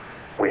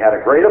 We had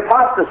a great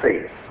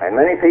apostasy, and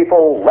many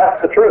people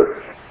left the truth.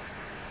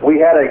 We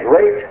had a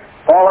great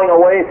falling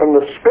away from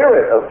the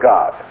Spirit of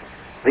God,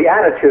 the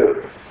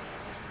attitude,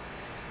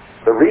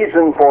 the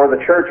reason for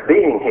the church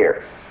being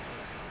here,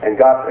 and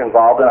got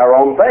involved in our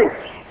own things,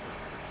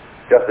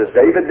 just as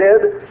David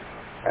did,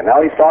 and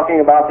now he's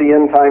talking about the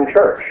end-time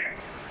church.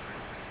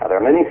 Now, there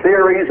are many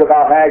theories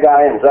about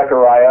Haggai and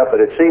Zechariah,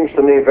 but it seems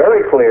to me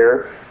very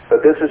clear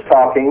that this is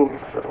talking,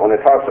 when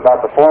it talks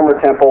about the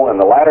former temple and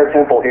the latter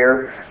temple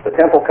here, the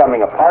temple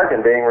coming apart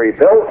and being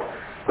rebuilt,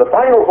 the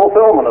final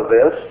fulfillment of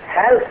this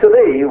has to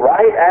be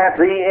right at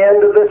the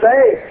end of this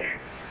age,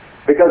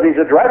 because he's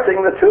addressing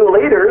the two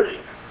leaders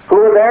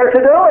who are there to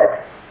do it.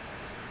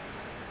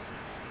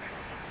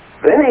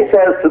 Then he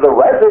says to the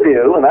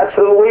residue, and that's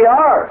who we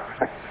are.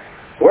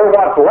 We're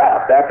what's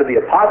left after the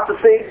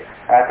apostasy,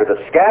 after the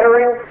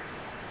scattering,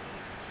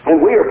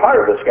 and we are part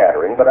of the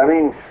scattering, but I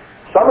mean,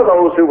 some of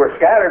those who were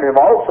scattered have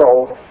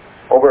also,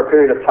 over a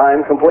period of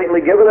time,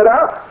 completely given it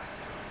up.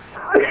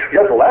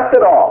 Just left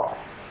it all.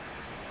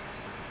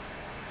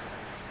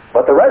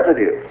 But the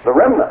residue, the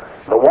remnant,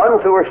 the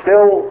ones who are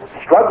still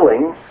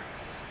struggling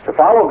to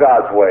follow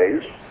God's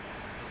ways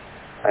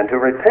and to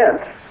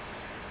repent,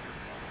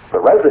 the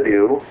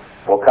residue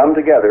will come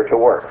together to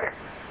work.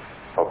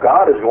 So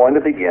God is going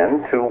to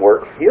begin to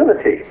work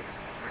unity.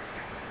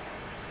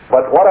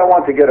 But what I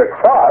want to get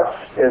across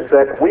is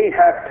that we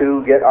have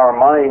to get our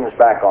minds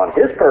back on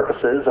His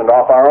purposes and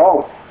off our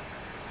own.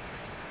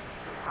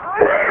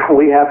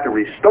 We have to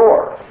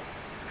restore,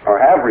 or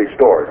have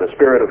restored, the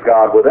Spirit of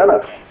God within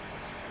us.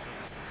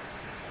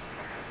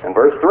 In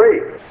verse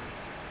 3,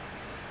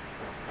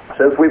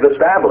 since we've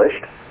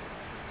established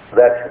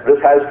that this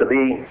has to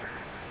be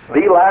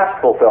the last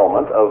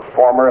fulfillment of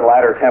former and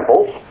latter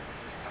temples,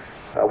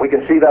 we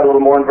can see that a little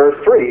more in verse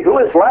 3. Who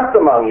is left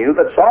among you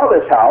that saw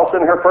this house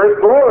in her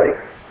first glory?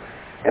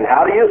 And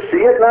how do you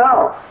see it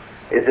now?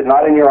 Is it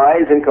not in your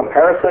eyes in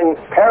comparison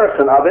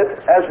of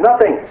it as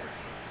nothing?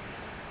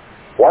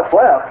 What's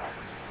left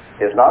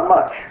is not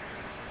much.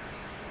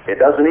 It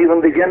doesn't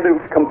even begin to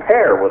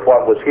compare with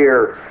what was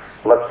here,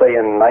 let's say,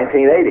 in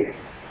 1980.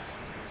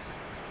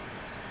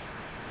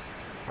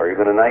 Or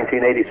even in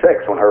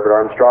 1986 when Herbert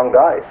Armstrong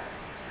died.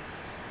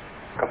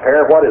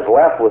 Compare what is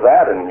left with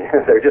that, and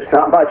there's just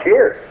not much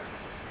here.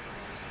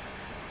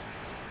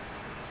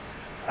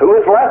 Who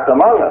is left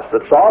among us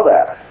that saw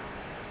that?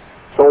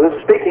 So this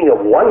is speaking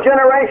of one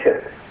generation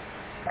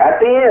at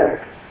the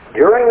end,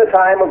 during the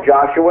time of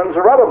Joshua and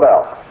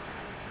Zerubbabel.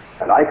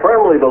 And I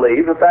firmly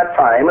believe that that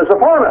time is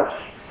upon us.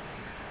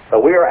 That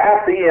we are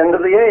at the end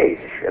of the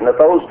age, and that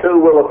those two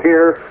will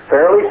appear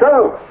fairly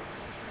soon.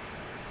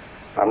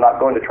 I'm not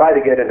going to try to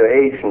get into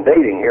age and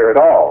dating here at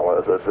all.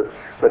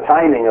 The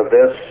timing of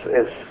this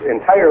is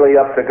entirely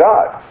up to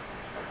God.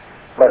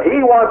 But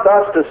He wants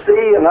us to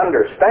see and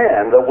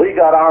understand that we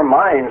got our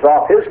minds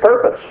off His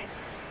purpose.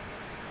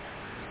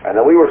 And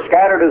that we were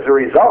scattered as a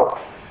result.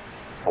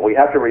 And we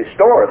have to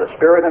restore the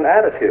spirit and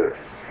attitude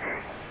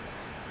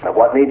of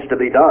what needs to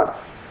be done.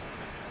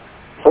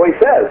 So He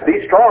says, be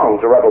strong,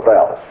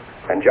 Zerubbabel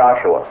and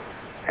Joshua,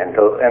 and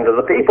to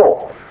the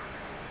people.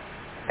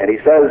 And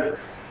He says,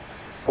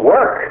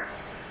 work,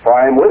 for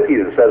I am with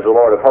you, says the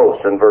Lord of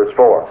hosts in verse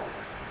 4.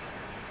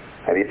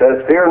 And He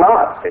says, fear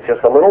not, it's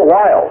just a little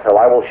while till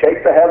I will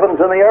shake the heavens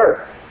and the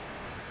earth.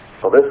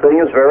 So this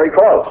thing is very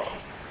close.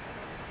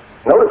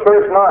 Notice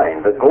verse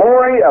 9, the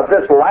glory of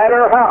this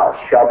latter house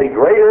shall be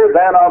greater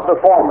than of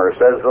the former,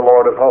 says the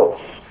Lord of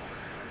hosts.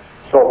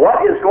 So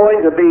what is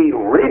going to be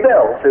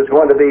rebuilt is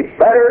going to be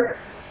better,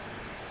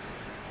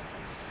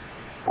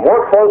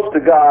 more close to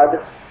God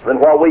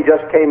than what we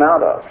just came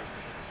out of.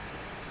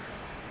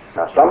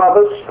 Now, some of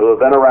us who have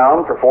been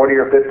around for 40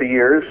 or 50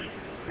 years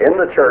in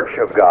the church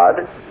of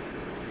God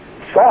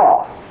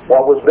saw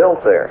what was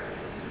built there.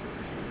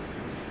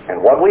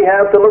 And what we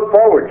have to look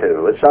forward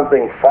to is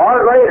something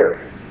far greater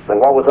than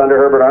what was under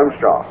Herbert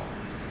Armstrong.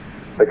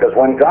 Because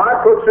when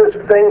God puts this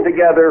thing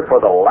together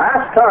for the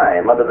last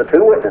time under the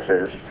two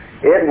witnesses,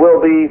 it will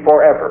be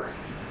forever.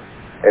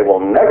 It will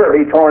never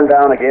be torn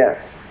down again.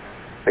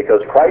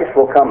 Because Christ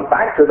will come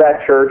back to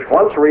that church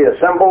once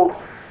reassembled,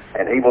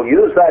 and He will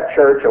use that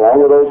church,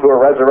 along with those who are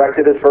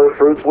resurrected as first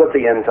fruits with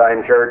the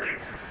end-time church,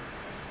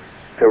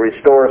 to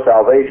restore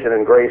salvation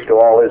and grace to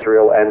all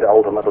Israel and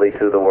ultimately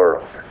to the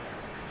world.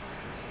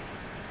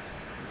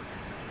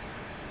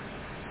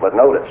 But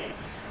notice,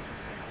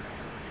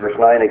 verse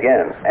 9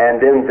 again,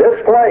 and in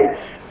this place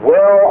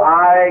will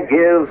I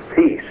give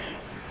peace,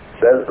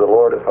 says the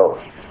Lord of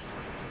hosts.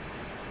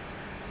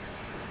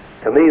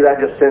 To me, that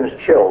just sends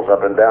chills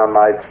up and down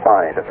my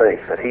spine to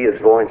think that He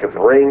is going to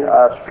bring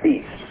us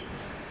peace.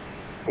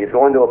 He's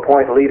going to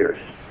appoint leaders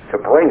to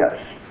bring us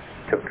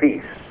to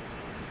peace.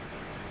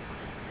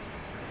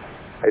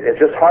 It's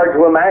just hard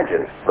to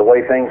imagine the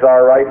way things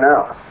are right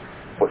now,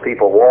 with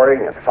people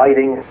warring and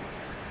fighting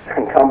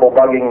and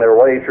tumble-bugging their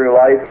way through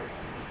life.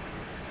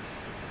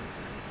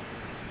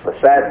 The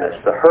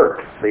sadness, the hurt,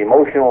 the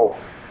emotional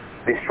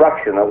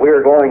destruction that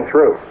we're going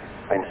through,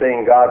 and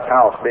seeing God's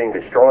house being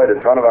destroyed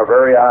in front of our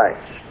very eyes.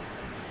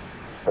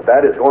 But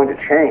that is going to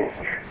change.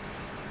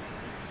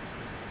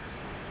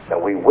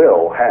 That we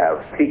will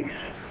have peace.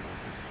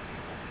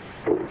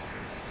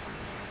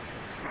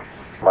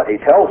 But He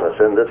tells us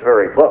in this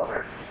very book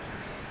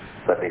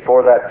that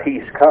before that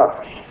peace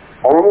comes,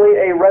 only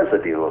a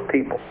residue of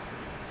people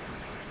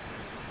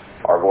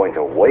are going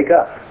to wake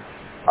up,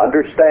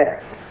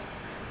 understand,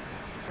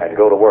 and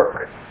go to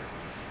work.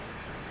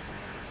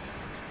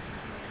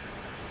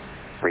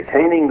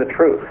 Retaining the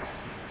truth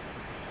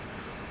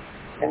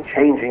and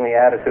changing the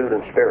attitude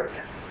and spirit.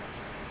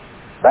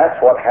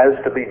 That's what has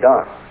to be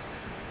done.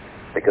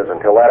 Because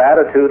until that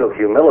attitude of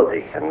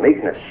humility and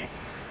meekness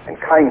and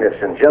kindness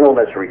and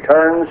gentleness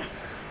returns,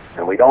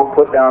 and we don't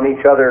put down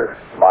each other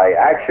by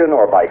action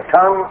or by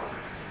tongue,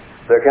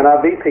 there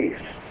cannot be peace.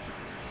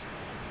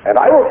 And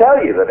I will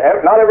tell you that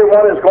not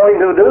everyone is going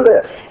to do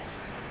this.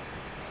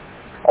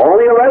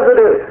 Only a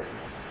residue.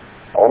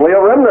 Only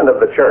a remnant of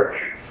the church.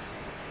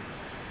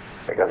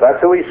 Because that's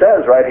who he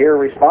says right here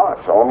in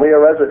response. Only a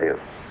residue.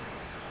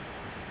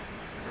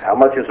 How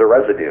much is a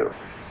residue?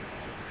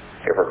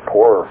 You ever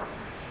pour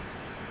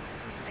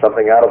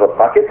something out of a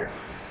bucket?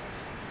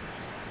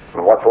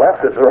 And what's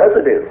left is the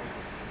residue.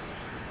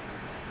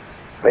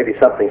 Maybe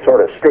something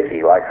sort of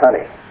sticky like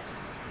honey.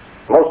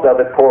 Most of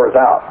it pours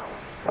out.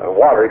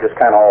 Water just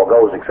kind of all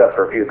goes except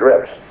for a few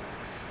drips.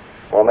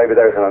 Well, maybe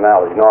there's an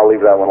analogy. No, I'll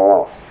leave that one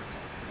alone.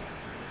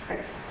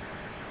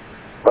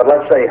 But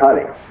let's say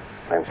honey,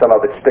 and some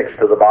of it sticks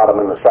to the bottom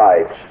and the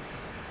sides,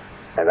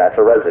 and that's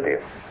a residue.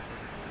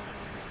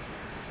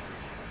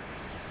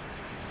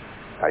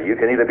 Now, you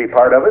can either be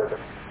part of it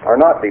or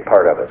not be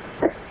part of it.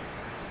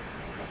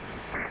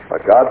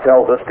 But God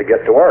tells us to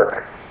get to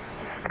work.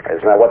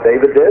 Isn't that what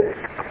David did?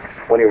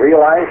 When he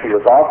realized he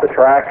was off the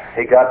track,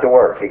 he got to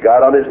work. He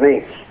got on his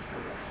knees.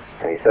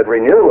 And he said,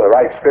 renew a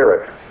right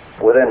spirit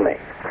within me.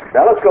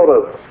 Now let's go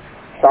to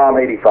Psalm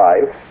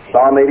 85.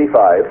 Psalm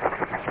 85.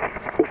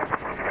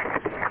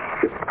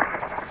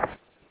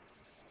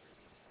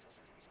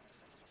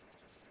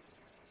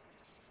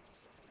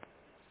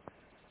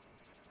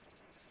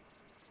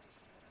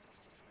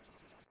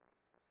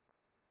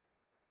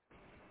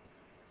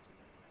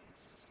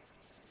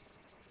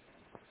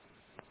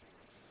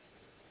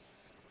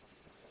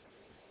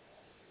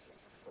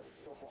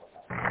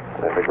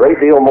 There's a great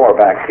deal more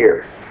back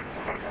here.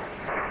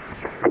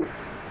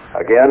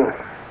 Again,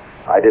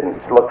 I didn't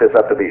look this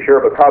up to be sure,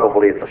 but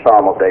probably it's a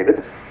Psalm of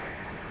David.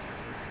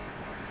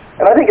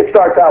 And I think it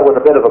starts out with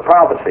a bit of a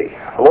prophecy.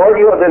 Lord,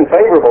 you have been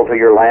favorable to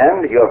your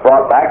land. You have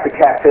brought back the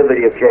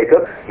captivity of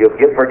Jacob. You have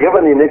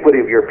forgiven the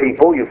iniquity of your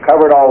people. You've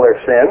covered all their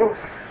sin.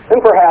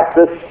 And perhaps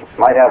this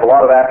might have a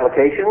lot of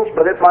applications,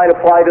 but it might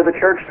apply to the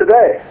church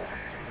today.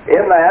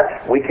 In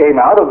that, we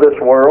came out of this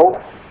world,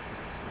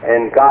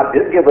 and God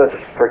did give us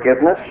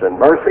forgiveness and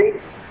mercy,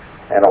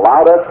 and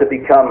allowed us to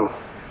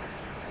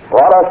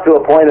brought us to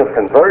a point of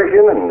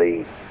conversion and the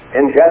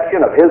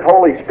ingestion of His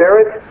Holy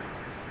Spirit,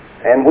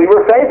 and we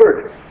were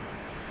favored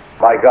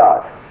by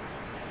God.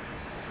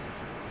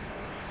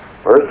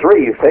 Verse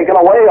 3, you've taken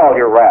away all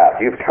your wrath.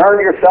 You've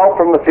turned yourself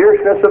from the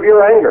fierceness of your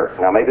anger.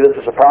 Now maybe this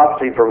is a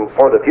prophecy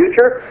for the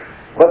future,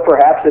 but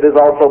perhaps it has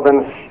also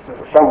been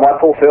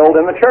somewhat fulfilled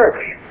in the church.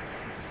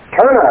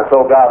 Turn us,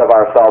 O God of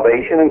our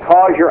salvation, and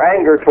cause your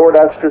anger toward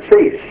us to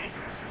cease.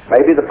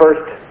 Maybe the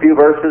first few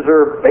verses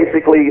are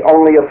basically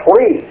only a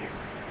plea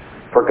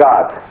for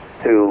God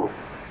to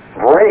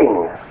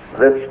bring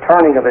this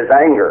turning of His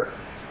anger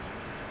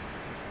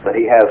that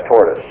He has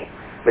toward us.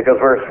 Because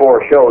verse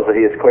 4 shows that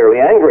He is clearly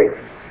angry.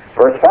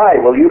 Verse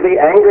 5, will you be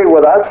angry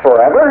with us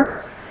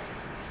forever?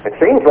 It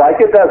seems like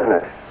it, doesn't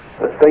it?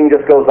 This thing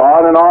just goes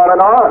on and on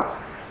and on.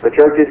 The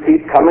churches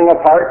keep coming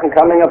apart and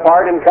coming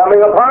apart and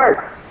coming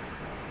apart.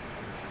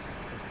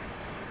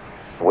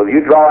 Will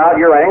you draw out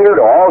your anger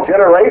to all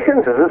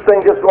generations? Is this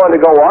thing just going to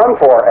go on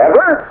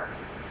forever?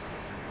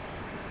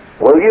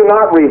 Will you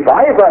not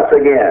revive us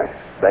again,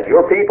 that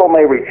your people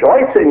may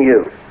rejoice in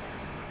you?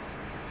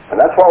 And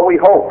that's what we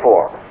hope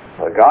for.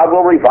 That God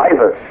will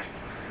revive us.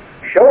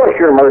 Show us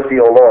your mercy,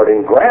 O Lord,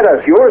 and grant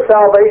us your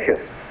salvation.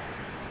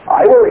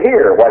 I will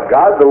hear what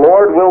God the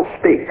Lord will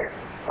speak.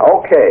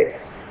 Okay.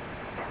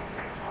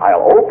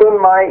 I'll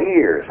open my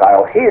ears.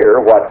 I'll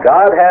hear what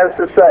God has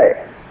to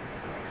say.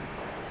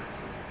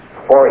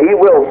 For He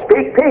will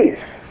speak peace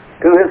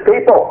to His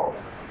people.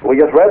 We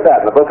just read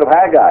that in the book of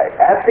Haggai.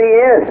 At the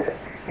end,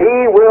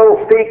 He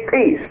will speak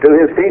peace to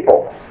His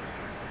people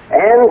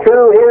and to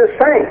His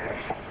saints.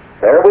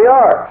 There we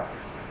are.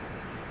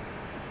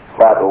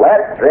 But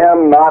let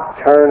them not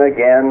turn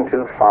again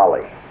to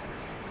folly.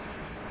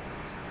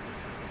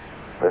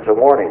 There's a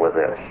warning with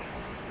this.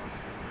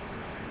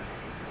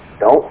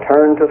 Don't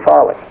turn to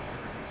folly.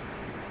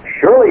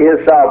 Surely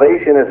His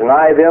salvation is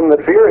nigh them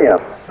that fear Him,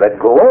 that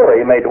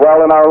glory may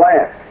dwell in our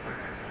land.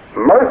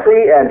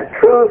 Mercy and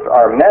truth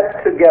are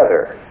met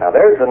together. Now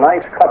there's a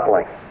nice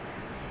coupling.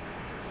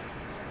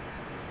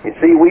 You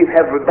see, we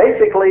have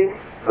basically,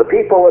 the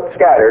people that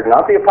scattered,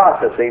 not the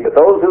apostasy, but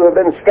those who have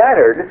been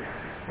scattered,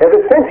 have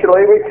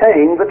essentially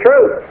retained the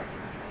truth.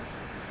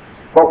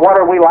 But what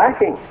are we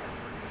lacking?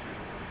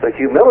 The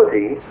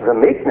humility, the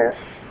meekness,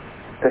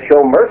 to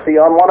show mercy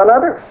on one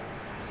another.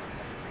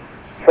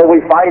 So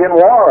we fight in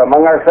war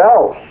among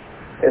ourselves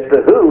as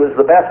to who is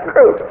the best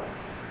group.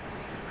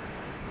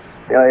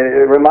 You know,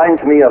 it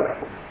reminds me of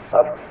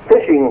a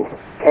fishing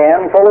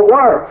can full of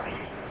worms,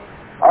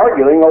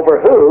 arguing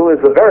over who is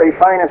the very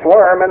finest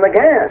worm in the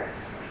can.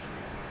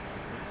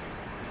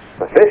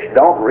 The fish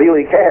don't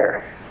really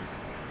care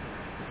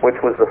which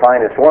was the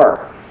finest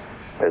worm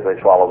as they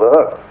swallow the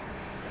hook.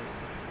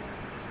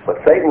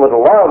 But Satan would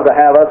love to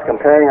have us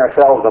comparing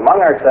ourselves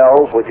among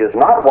ourselves, which is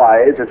not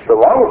wise. It's the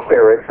wrong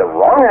spirit, the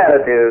wrong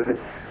attitude,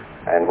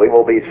 and we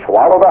will be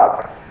swallowed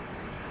up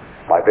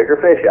by bigger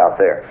fish out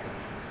there.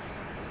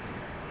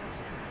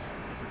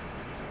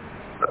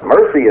 But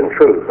mercy and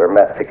truth are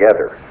met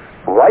together.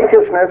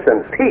 Righteousness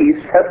and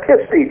peace have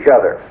kissed each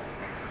other.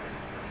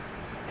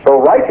 So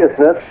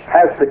righteousness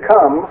has to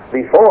come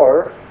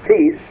before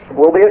peace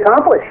will be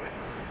accomplished.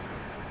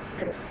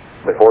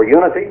 Before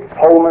unity,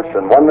 wholeness,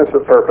 and oneness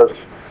of purpose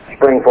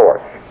spring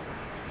forth.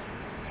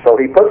 So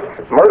he puts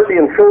mercy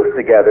and truth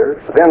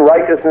together, then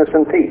righteousness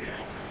and peace.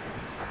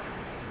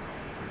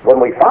 When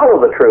we follow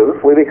the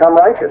truth, we become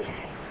righteous.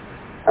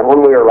 And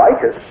when we are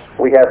righteous,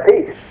 we have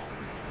peace.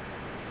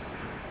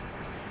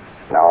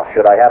 Now,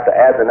 should I have to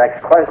add the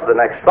next question, the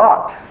next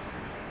thought?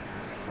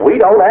 We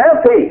don't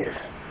have peace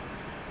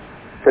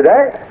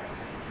today.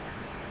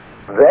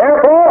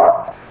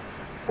 Therefore,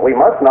 we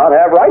must not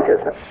have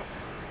righteousness.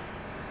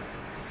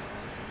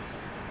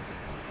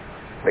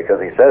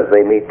 Because he says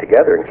they meet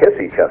together and kiss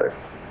each other.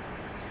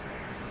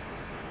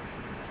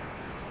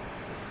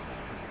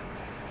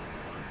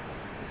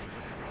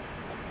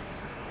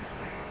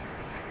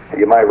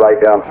 You might write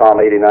down Psalm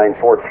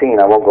 89:14.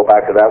 I won't go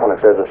back to that one. It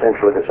says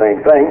essentially the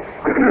same thing.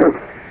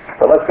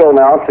 But let's go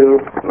now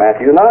to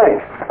Matthew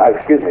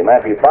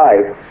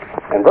 5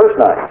 and verse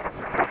 9.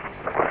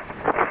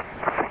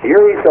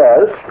 Here he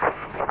says,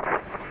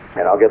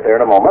 and I'll get there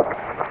in a moment,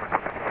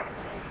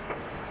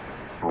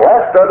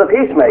 "Blessed are the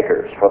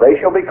peacemakers, for they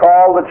shall be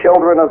called the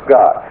children of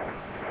God."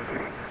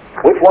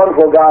 Which ones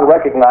will God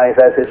recognize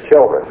as his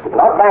children?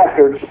 Not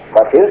bastards,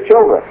 but his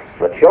children,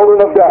 the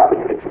children of God.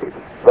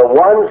 The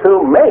ones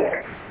who make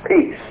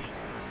peace.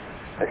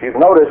 If you've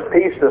noticed,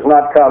 peace does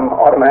not come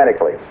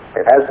automatically.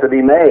 It has to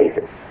be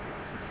made.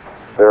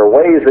 There are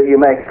ways that you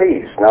make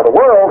peace. Now, the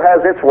world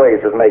has its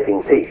ways of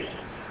making peace.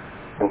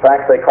 In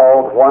fact, they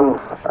called one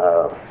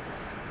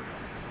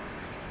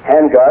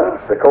handgun,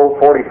 the Colt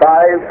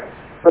 45,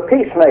 the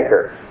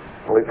peacemaker.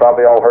 We've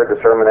probably all heard the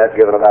sermonette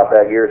given about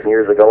that years and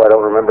years ago. I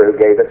don't remember who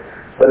gave it.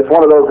 But it's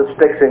one of those that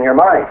sticks in your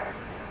mind.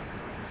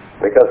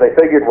 Because they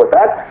figured with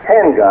that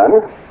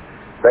handgun,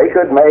 they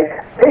could make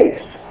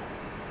peace.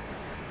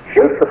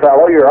 Shoot the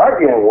fellow you're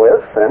arguing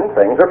with, and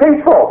things are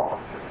peaceful.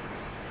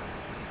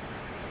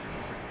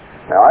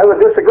 Now, I would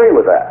disagree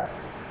with that.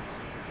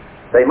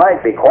 They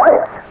might be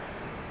quiet.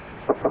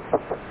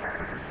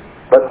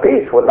 But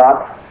peace would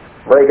not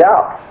break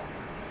out.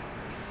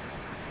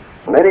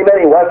 Many,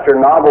 many Western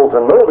novels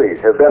and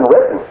movies have been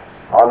written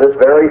on this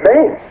very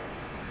thing.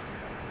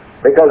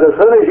 Because as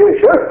soon as you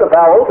shoot the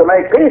fellow to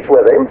make peace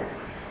with him,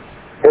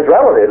 his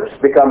relatives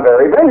become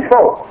very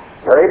vengeful,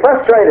 very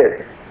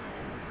frustrated,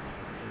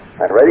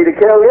 and ready to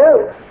kill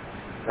you.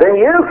 Then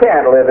you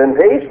can't live in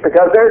peace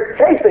because they're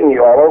chasing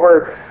you all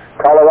over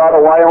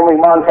Colorado, Wyoming,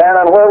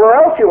 Montana, and wherever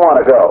else you want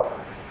to go.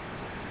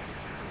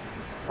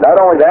 Not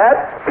only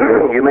that,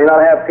 you may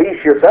not have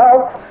peace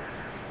yourself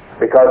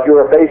because you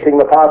are facing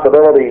the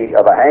possibility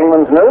of a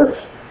hangman's noose,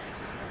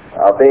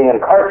 of being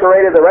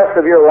incarcerated the rest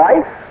of your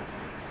life,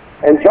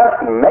 and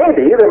just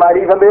maybe there might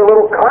even be a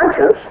little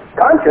conscience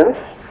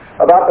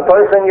about the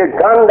person you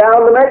gunned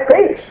down to make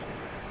peace.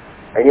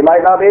 And you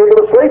might not be able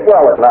to sleep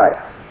well at night.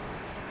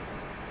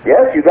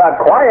 Yes, you got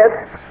quiet,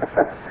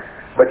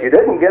 but you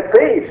didn't get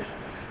peace.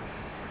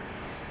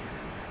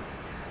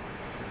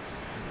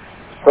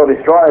 So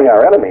destroying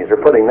our enemies or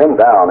putting them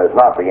down is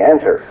not the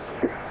answer.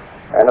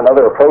 And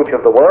another approach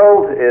of the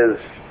world is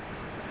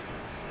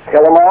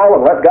kill them all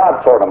and let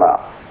God sort them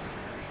out.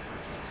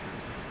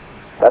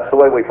 That's the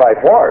way we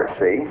fight wars,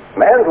 see?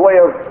 Man's way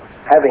of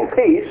having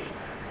peace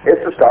is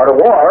to start a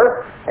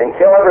war and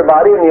kill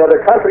everybody in the other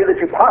country that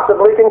you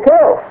possibly can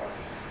kill.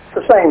 It's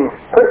the same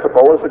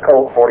principle as the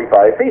Colt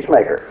 45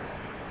 peacemaker.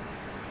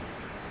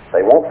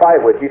 They won't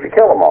fight with you if you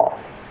kill them all.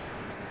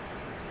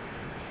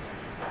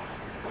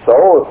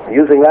 So,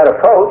 using that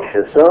approach,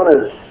 as soon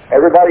as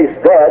everybody's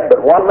dead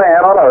but one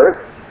man on earth,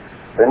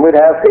 then we'd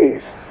have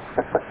peace.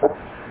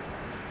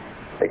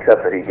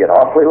 Except that he'd get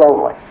awfully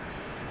lonely.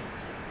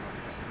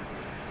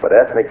 But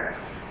ethnic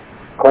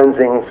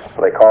cleansings,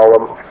 they call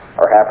them,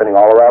 are happening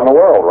all around the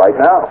world right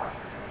now.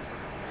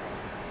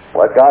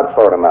 Let God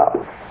sort them out.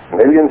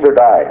 Millions are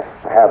dying,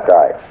 have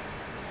died.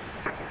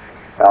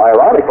 Now,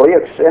 ironically,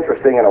 it's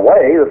interesting in a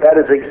way that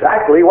is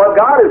exactly what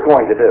God is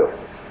going to do.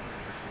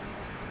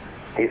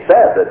 He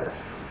said that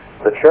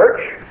the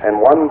church in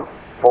one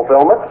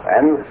fulfillment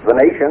and the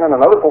nation in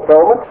another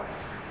fulfillment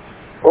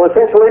will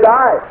essentially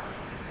die.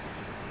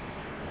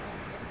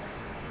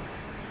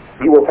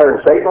 He will turn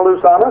Satan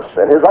loose on us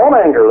and his own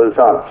anger loose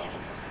on us.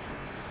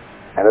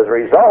 And as a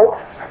result,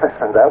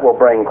 that will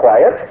bring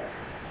quiet.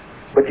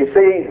 But you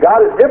see,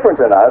 God is different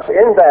than us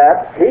in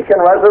that he can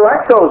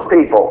resurrect those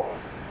people.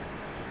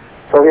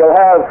 So he'll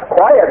have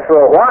quiet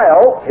for a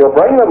while, he'll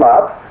bring them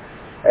up,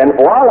 and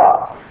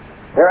voila,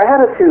 their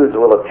attitudes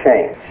will have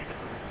changed.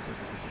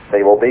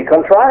 They will be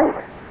contrite.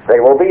 They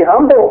will be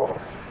humble.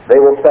 They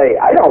will say,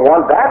 I don't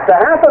want that to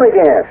happen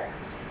again.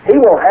 He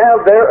will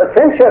have their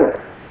attention.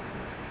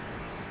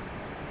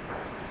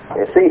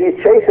 You see, he's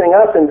chasing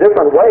us in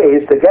different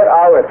ways to get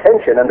our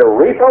attention and to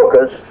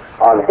refocus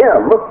on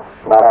him,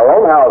 not our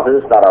own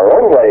houses, not our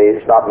own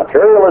ways, not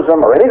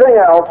materialism or anything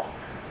else,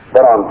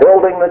 but on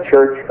building the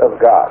church of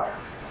God,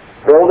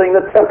 building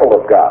the temple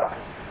of God,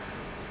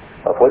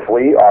 of which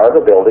we are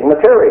the building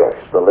materials,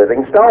 the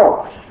living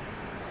stones.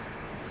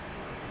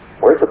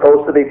 We're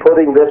supposed to be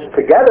putting this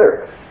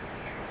together,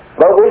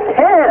 but we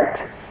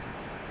can't.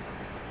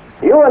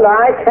 You and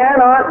I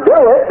cannot do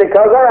it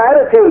because our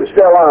attitudes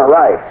still aren't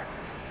right.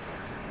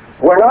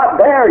 We're not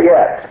there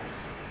yet.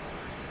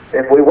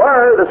 If we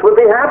were, this would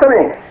be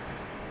happening.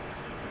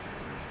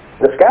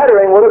 The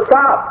scattering would have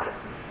stopped.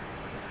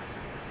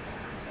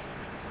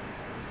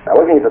 Now,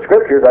 looking at the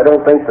Scriptures, I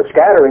don't think the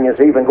scattering is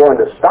even going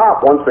to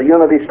stop once the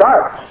unity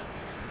starts,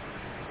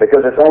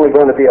 because it's only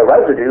going to be a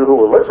residue who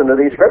will listen to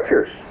these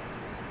Scriptures.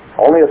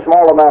 Only a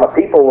small amount of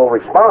people will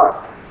respond,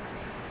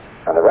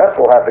 and the rest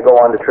will have to go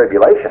on to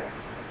tribulation,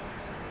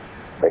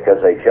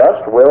 because they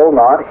just will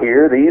not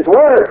hear these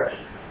words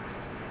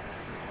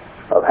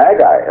of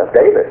Haggai, of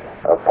David,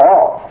 of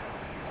Paul.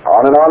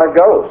 On and on it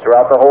goes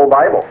throughout the whole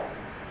Bible.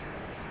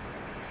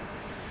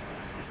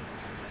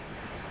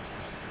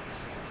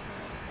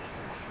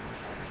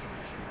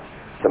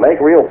 To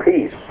make real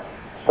peace,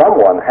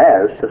 someone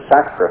has to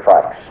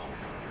sacrifice.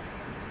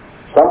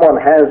 Someone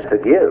has to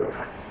give.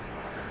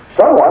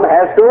 Someone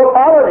has to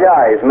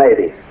apologize,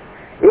 maybe.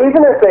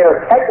 Even if they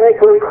are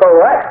technically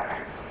correct,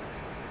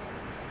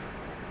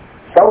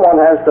 someone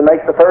has to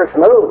make the first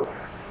move.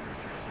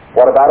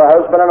 What about a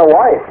husband and a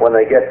wife when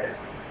they get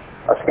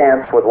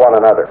askance with one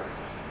another?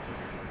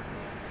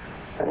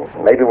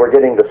 And maybe we're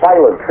getting the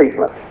silent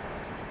treatment.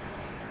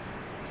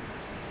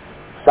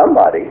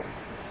 Somebody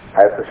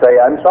has to say,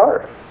 I'm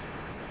sorry.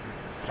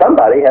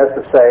 Somebody has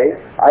to say,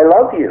 I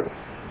love you.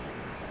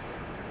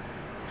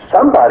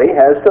 Somebody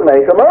has to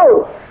make a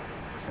move,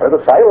 or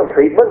the silent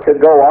treatment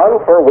could go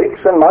on for weeks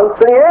and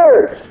months and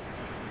years.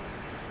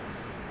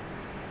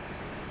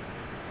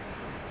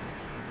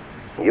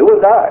 You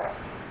and I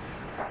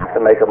to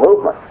make a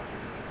movement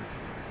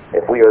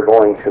if we are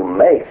going to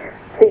make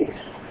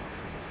peace.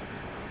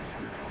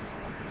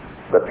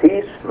 The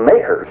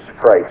peacemakers,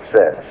 Christ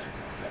says.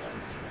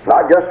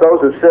 Not just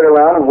those who sit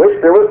around and wish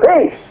there was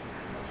peace.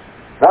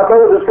 Not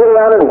those who sit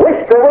around and wish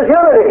there was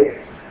unity.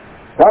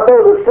 Not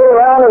those who sit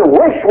around and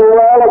wish we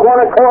were all of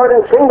one accord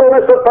in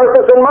singleness of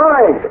purpose and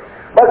mind.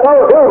 But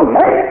those who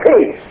make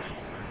peace.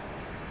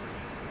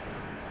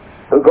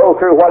 Who go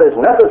through what is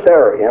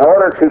necessary in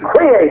order to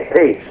create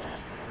peace.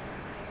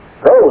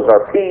 Those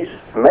are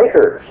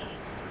peacemakers.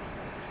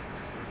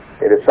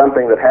 It is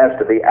something that has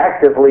to be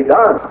actively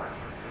done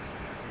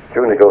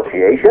through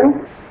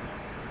negotiation,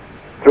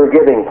 through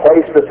giving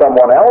place to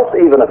someone else,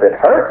 even if it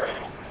hurts,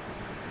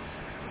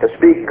 to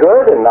speak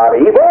good and not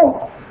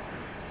evil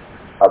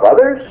of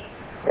others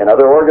in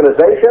other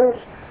organizations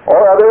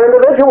or other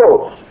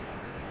individuals,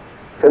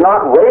 to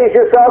not raise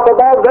yourself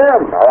above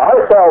them or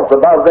ourselves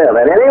above them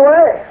in any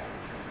way.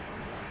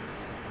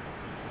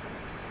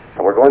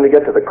 And we're going to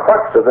get to the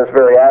crux of this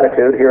very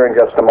attitude here in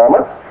just a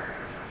moment.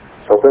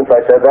 So since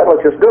I said that,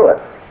 let's just do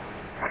it.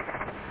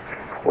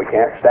 We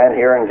can't stand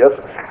here and just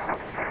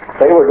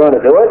say we're going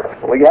to do it.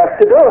 We have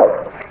to do it.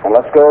 And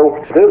let's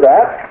go to do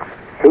that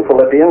to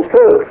Philippians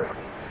 2.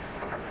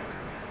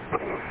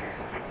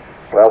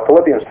 Well,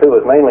 Philippians 2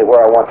 is mainly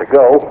where I want to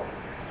go,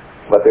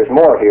 but there's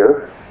more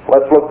here.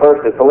 Let's look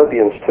first at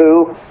Philippians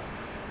 2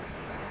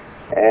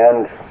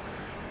 and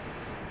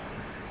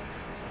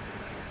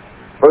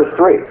verse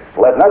 3.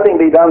 Let nothing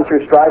be done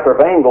through strife or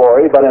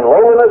vainglory, but in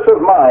lowliness of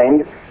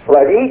mind,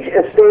 let each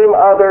esteem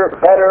other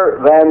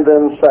better than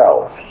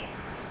themselves.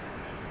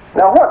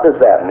 Now, what does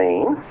that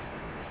mean?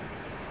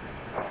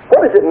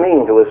 What does it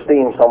mean to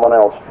esteem someone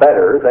else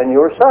better than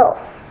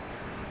yourself?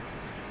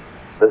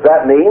 Does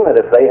that mean that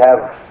if they have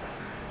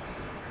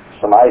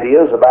some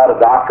ideas about a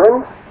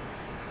doctrine,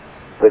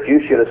 that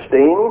you should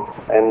esteem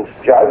and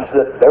judge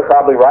that they're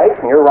probably right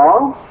and you're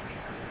wrong?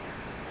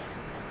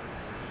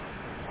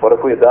 What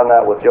if we had done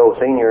that with Joe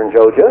Sr. and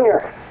Joe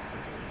Jr.?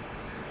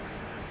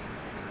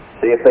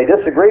 See, if they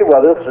disagree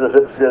with us, does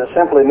it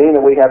simply mean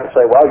that we have to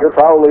say, well, you're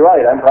probably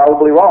right, I'm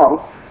probably wrong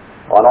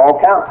on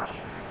all counts?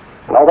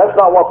 No, that's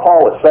not what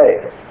Paul is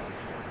saying.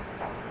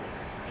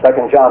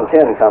 2 John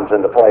 10 comes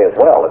into play as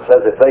well. It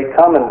says, if they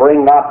come and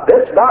bring not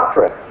this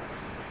doctrine,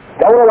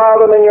 don't allow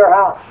them in your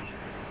house.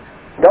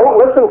 Don't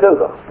listen to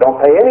them. Don't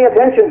pay any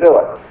attention to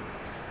it.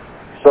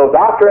 So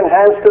doctrine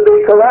has to be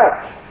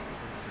correct.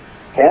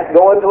 Can't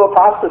go into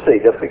apostasy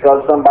just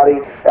because somebody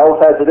else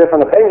has a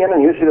different opinion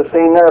and you should have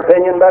seen their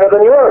opinion better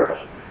than yours.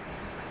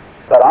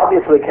 That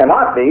obviously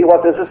cannot be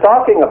what this is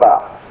talking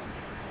about.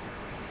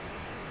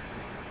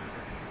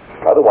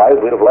 Otherwise,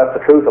 we'd have left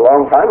the truth a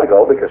long time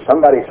ago, because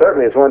somebody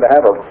certainly is going to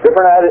have a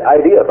different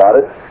idea about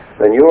it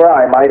than you or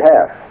I might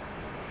have.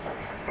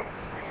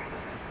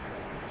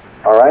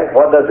 All right,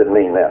 what does it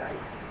mean then?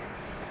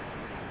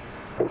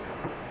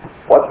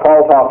 What's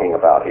Paul talking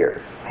about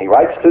here? He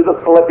writes to the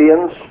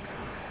Philippians,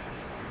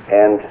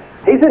 and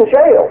he's in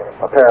jail,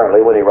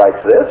 apparently, when he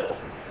writes this.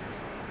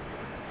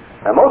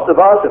 Now, most of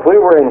us, if we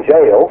were in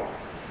jail,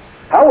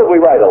 how would we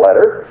write a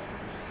letter?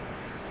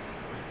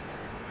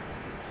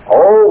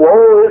 Oh,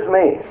 woe is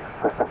me.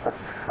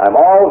 I'm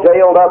all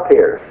jailed up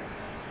here.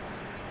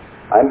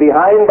 I'm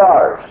behind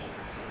bars.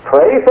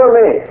 Pray for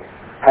me.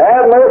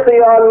 Have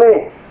mercy on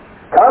me.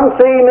 Come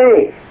see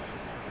me.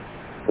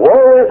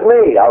 Woe is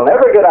me. I'll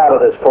never get out of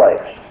this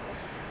place.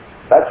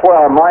 That's where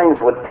our minds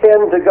would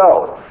tend to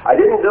go. I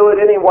didn't do it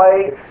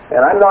anyway,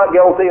 and I'm not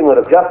guilty, and would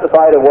have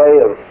justified a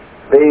way of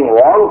being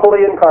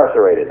wrongfully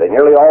incarcerated. They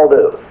nearly all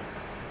do.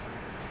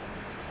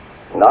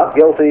 Not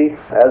guilty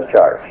as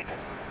charged.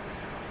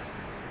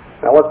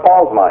 Now, what's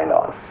Paul's mind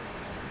on?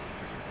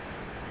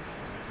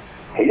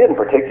 He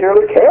didn't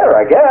particularly care,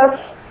 I guess.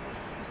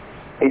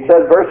 He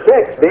says, verse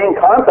 6, being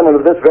confident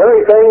of this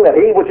very thing, that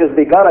he which has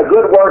begun a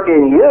good work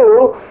in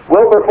you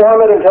will perform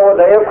it until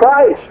the day of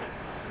Christ.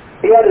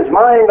 He had his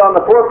mind on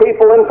the poor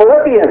people in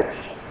Philippians,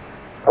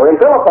 or in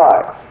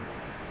Philippi.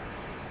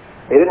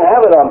 He didn't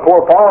have it on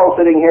poor Paul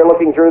sitting here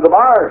looking through the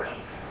bars.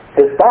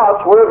 His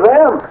thoughts were of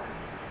them.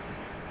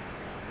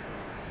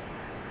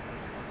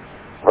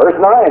 Verse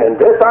 9, and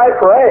this I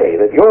pray,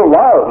 that your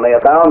love may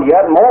abound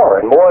yet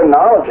more, and more in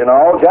knowledge and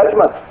all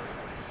judgment,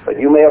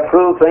 that you may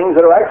approve things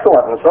that are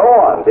excellent, and so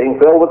on, being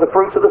filled with the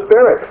fruits of the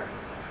Spirit.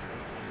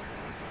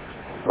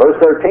 Verse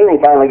 13, he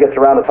finally gets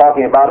around to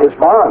talking about his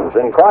bonds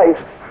in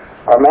Christ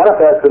are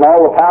manifest in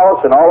all the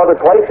palace and all other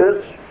places.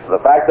 The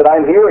fact that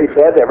I'm here, he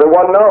said,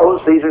 everyone knows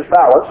Caesar's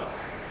palace,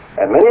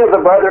 and many of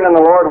the brethren in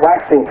the Lord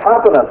waxing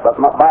confident, but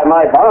by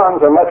my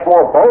bonds are much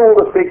more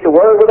bold to speak the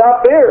word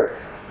without fear.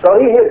 So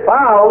he had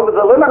found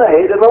the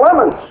lemonade in the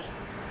lemons.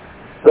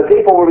 The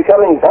people were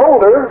becoming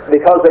bolder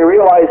because they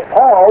realized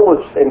Paul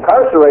was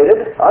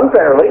incarcerated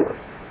unfairly,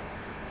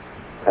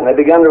 and they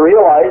began to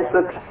realize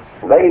that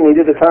they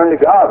needed to turn to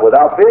God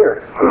without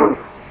fear.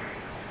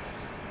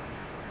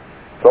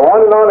 So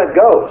on and on it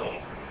goes.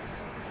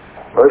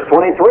 Verse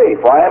 23,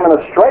 for I am in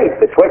a strait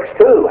betwixt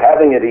two,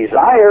 having a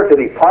desire to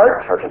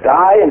depart or to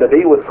die and to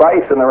be with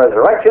Christ in the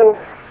resurrection,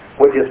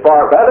 which is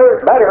far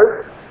better.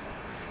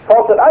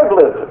 Paul said, I've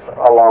lived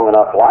a long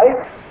enough life.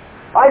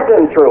 I've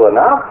been through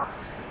enough.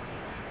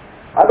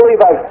 I believe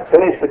I've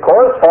finished the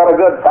course, fought a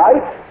good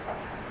fight.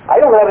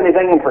 I don't have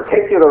anything in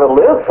particular to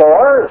live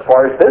for as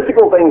far as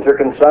physical things are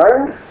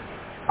concerned.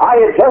 I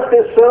had just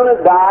as soon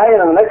as die,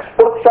 and in the next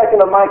split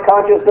second of my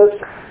consciousness,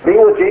 be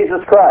with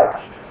Jesus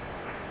Christ.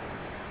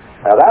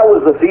 Now that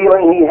was the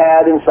feeling he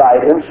had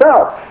inside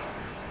himself.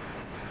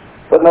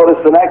 But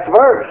notice the next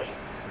verse.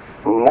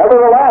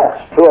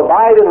 Nevertheless, to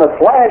abide in the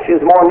flesh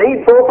is more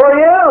needful for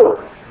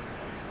you.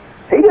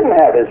 He didn't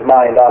have his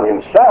mind on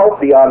himself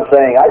beyond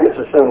saying, I just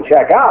as soon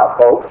check out,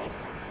 folks.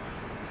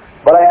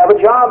 But I have a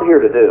job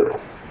here to do.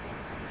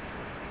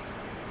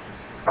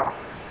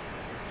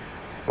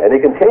 And he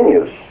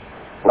continues.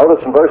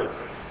 Notice in verse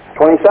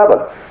 27.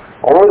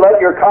 Only let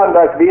your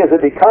conduct be as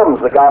it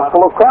becomes the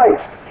gospel of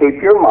Christ.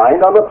 Keep your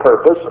mind on the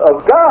purpose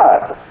of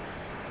God.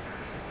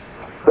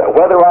 That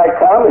whether I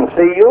come and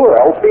see you or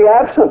else be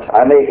absent,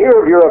 I may hear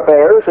of your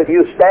affairs, that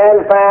you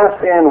stand fast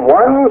in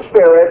one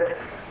spirit,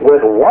 with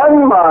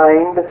one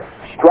mind,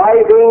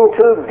 striving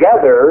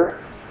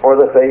together for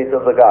the faith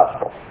of the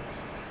gospel.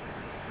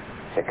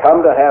 To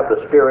come to have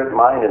the spirit,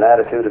 mind, and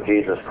attitude of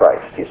Jesus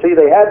Christ. You see,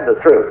 they had the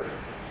truth,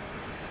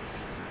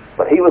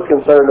 but he was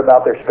concerned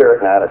about their spirit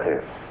and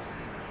attitude.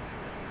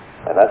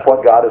 And that's what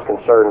God is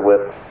concerned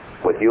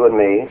with you and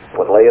me,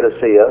 with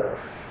Laodicea,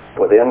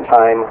 with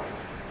end-time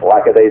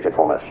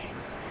lackadaisicalness.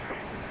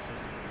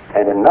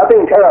 And in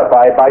nothing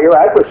terrified by your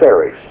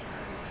adversaries,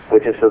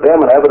 which is to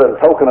them an evident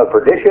token of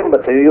perdition,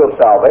 but to you of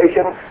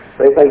salvation.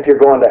 They think you're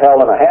going to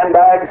hell in a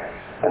handbag,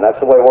 and that's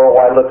the way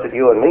worldwide looks at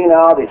you and me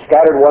now, these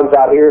scattered ones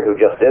out here who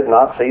just did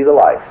not see the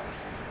light.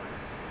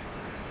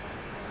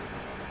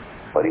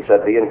 But he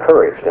said, be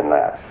encouraged in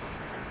that.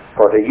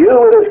 For to you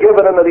it is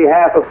given in the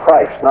behalf of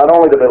Christ, not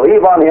only to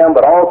believe on him,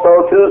 but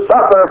also to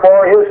suffer for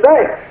his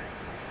sake.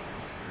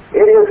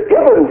 It is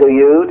given to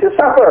you to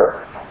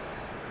suffer.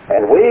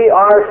 And we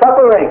are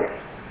suffering.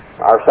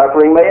 Our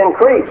suffering may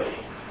increase.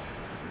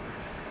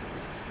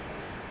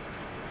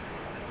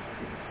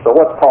 So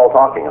what's Paul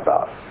talking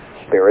about?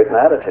 Spirit and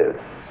attitude.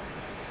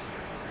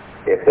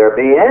 If there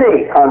be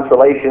any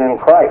consolation in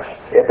Christ,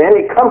 if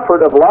any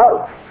comfort of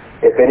love,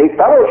 if any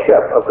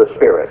fellowship of the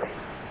Spirit,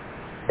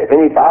 if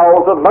any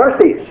bowels of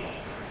mercies.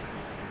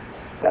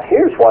 Now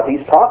here's what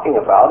he's talking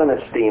about in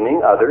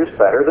esteeming others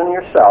better than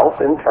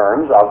yourself in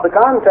terms of the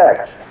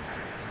context.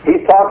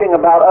 He's talking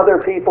about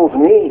other people's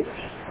needs,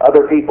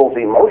 other people's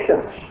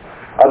emotions,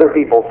 other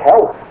people's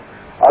health,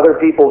 other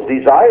people's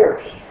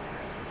desires.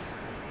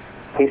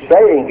 He's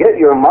saying, get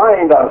your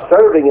mind on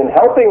serving and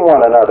helping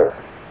one another,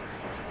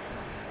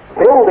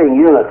 building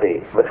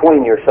unity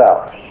between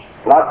yourselves,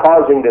 not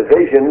causing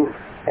division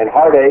and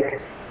heartache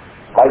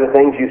by the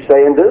things you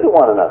say and do to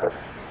one another,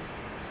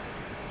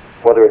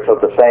 whether it's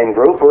of the same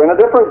group or in a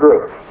different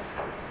group.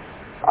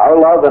 Our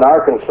love and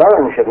our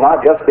concern should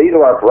not just be to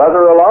our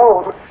brother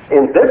alone.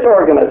 in this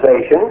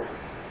organization,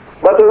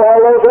 but there are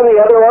all those in the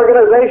other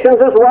organizations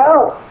as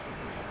well.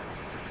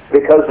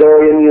 Because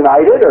they're in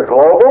United or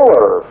Global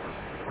or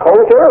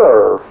Coulter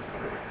or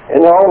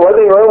in their own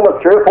living room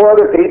with 3 or 4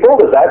 other people,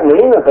 does that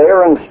mean that they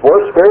are in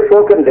worse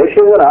spiritual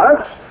condition than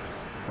us?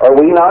 Are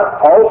we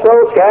not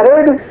also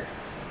scattered?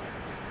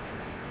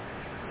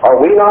 Are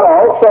we not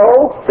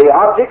also the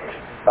object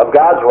of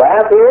God's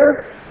wrath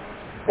here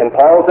in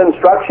Paul's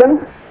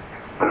instruction?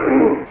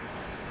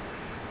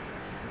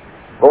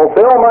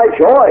 Fulfill my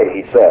joy,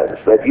 he says,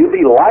 that you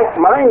be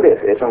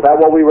like-minded. Isn't that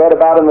what we read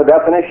about in the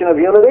definition of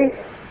unity?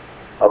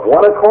 Of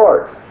one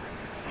accord,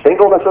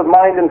 singleness of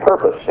mind and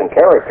purpose and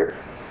character.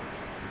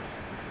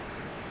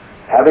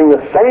 Having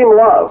the same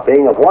love,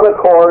 being of one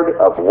accord,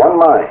 of one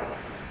mind.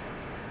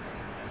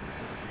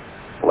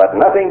 Let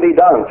nothing be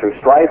done through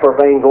strife or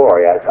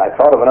vainglory. I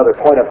thought of another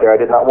point up there I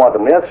did not want to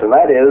miss, and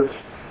that is,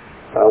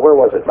 where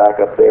was it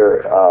back up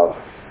there?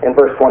 In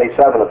verse 27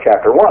 of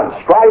chapter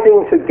 1.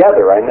 Striving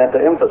together, I meant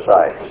to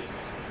emphasize.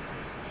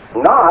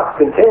 Not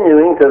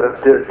continuing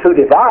to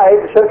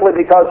divide simply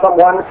because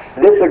someone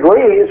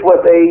disagrees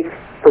with a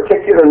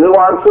particular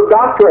nuance of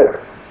doctrine.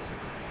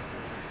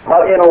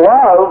 But in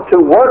love to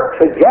work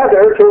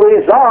together to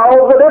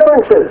resolve the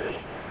differences.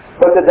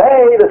 But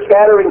today the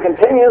scattering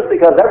continues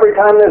because every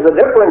time there's a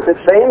difference, it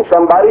seems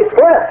somebody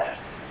splits.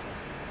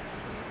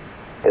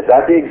 Is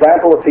that the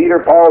example of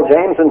Peter, Paul,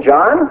 James, and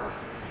John?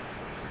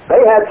 They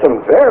had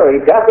some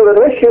very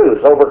definite issues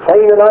over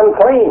clean and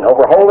unclean,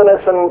 over holiness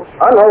and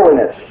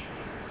unholiness.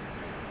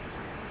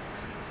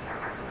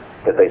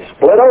 Did they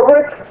split over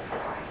it?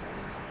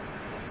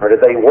 Or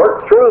did they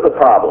work through the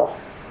problem?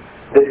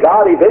 Did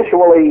God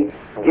eventually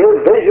give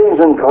visions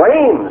and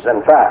dreams,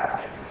 in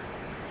fact,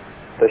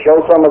 to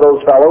show some of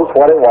those fellows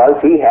what it was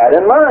he had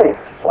in mind,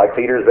 like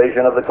Peter's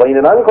vision of the clean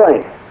and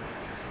unclean?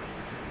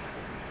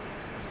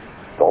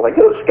 Well, they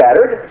could have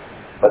scattered,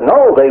 but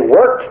no, they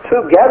worked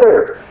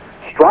together,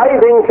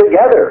 striving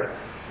together.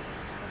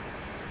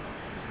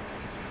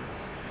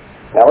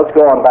 Now let's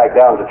go on back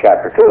down to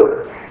chapter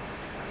 2.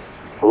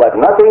 Let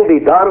nothing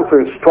be done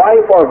through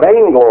strife or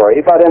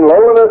vainglory, but in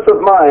lowliness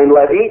of mind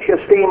let each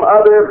esteem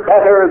other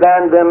better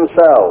than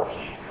themselves.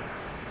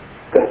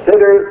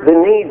 Consider the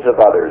needs of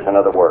others, in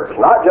other words.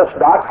 Not just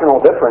doctrinal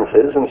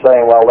differences and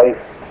saying, well, they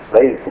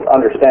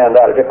understand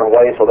that a different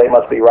way, so they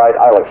must be right,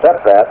 I'll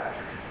accept that.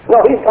 No,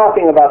 he's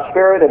talking about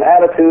spirit and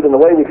attitude and the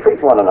way we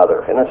treat one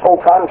another in this whole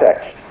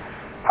context.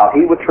 How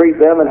he would treat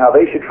them and how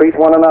they should treat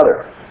one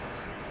another.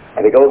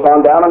 And he goes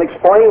on down and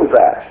explains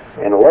that.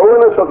 In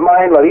lowliness of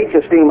mind, let each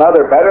esteem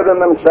other better than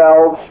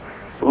themselves.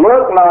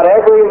 Look not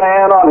every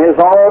man on his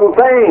own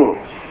things,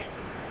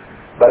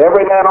 but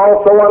every man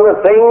also on the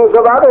things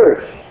of others.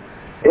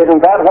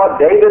 Isn't that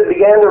what David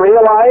began to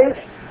realize?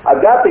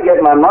 I've got to get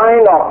my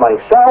mind off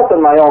myself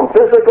and my own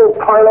physical,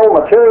 carnal,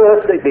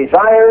 materialistic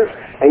desires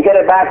and get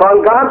it back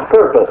on God's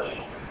purpose.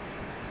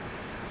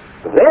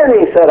 Then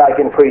he said I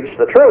can preach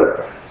the truth.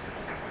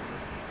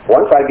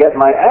 Once I get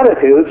my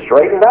attitude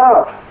straightened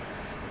out.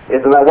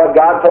 Isn't that what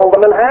God told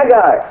them in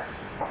Haggai?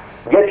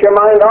 Get your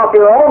mind off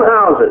your own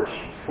houses.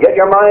 Get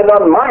your mind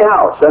on my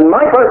house and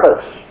my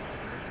purpose.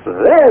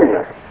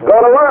 Then go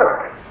to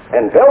work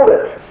and build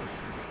it.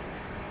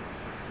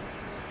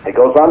 It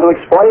goes on to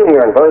explain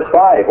here in verse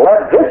 5.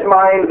 Let this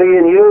mind be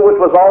in you which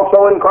was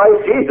also in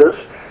Christ Jesus,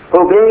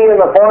 who being in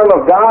the form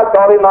of God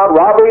thought it not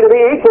robbery to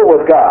be equal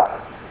with God,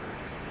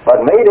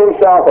 but made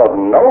himself of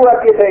no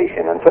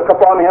reputation, and took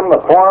upon him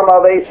the form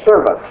of a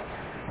servant,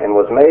 and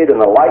was made in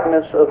the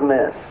likeness of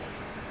men.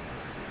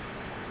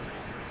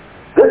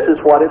 This is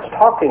what it's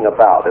talking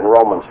about in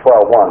Romans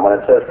 12:1 when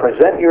it says,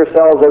 present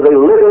yourselves as a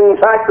living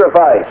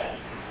sacrifice.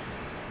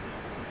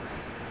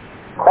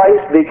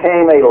 Christ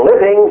became a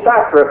living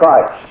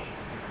sacrifice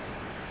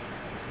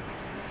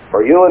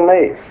for you and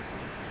me.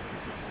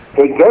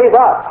 He gave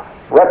up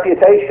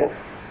reputation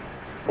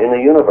in the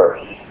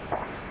universe.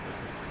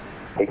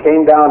 He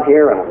came down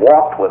here and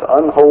walked with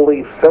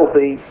unholy,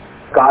 filthy,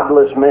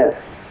 godless men.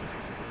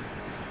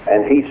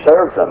 And he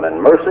served them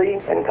in mercy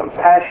and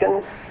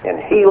compassion and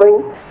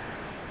healing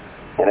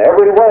in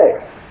every way.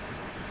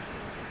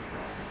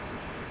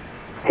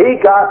 He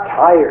got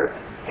tired.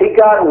 He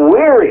got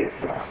weary.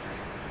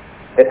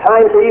 At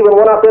times he even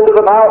went up into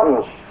the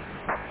mountains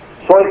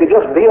so he could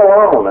just be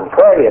alone and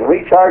pray and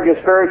recharge his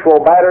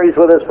spiritual batteries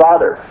with his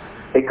Father.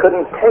 He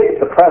couldn't take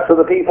the press of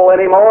the people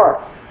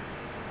anymore.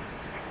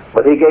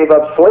 But he gave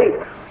up sleep.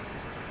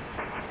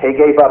 He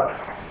gave up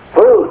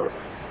food.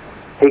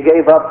 He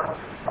gave up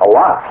a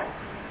lot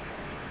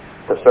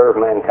to serve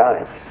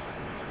mankind.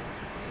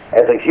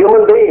 As a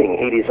human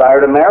being, he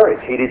desired a marriage.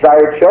 He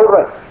desired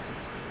children.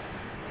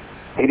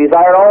 He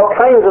desired all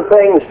kinds of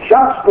things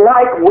just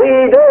like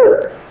we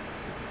do.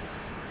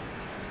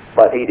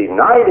 But he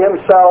denied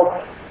himself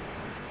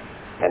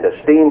and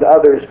esteemed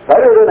others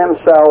better than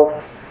himself.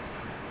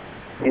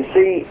 You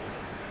see,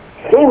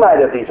 he might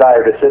have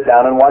desired to sit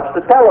down and watch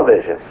the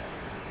television.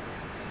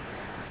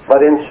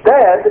 But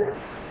instead,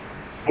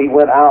 he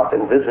went out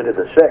and visited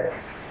the sick,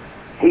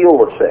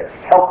 healed the sick,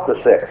 helped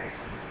the sick.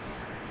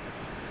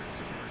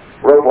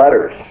 wrote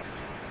letters,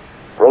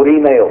 wrote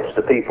emails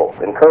to people,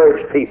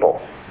 encouraged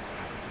people.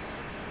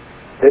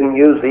 Didn't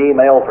use the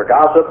email for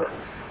gossip,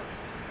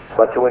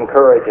 but to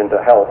encourage and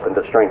to help and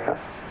to strengthen.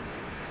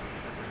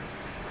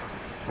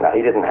 Now,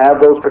 he didn't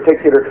have those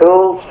particular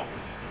tools,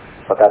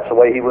 but that's the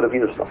way he would have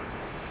used them,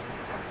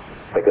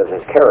 because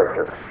his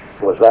character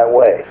was that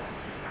way.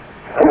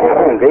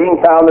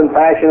 Being found in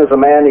fashion as a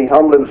man, he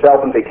humbled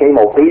himself and became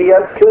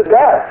obedient to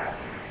death,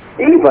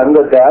 even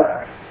the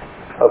death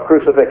of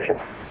crucifixion.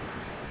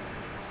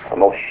 The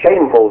most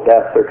shameful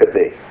death there could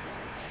be.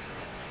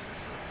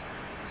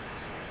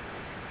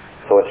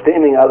 So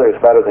esteeming others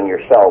better than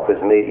yourself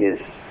is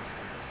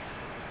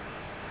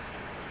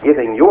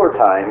giving your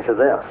time to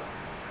them.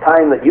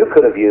 Time that you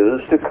could have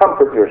used to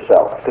comfort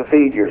yourself, to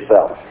feed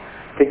yourself,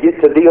 to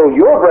deal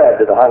your bread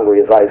to the hungry,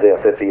 as Isaiah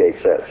 58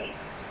 says.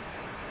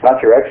 Not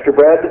your extra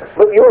bread,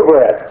 but your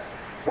bread,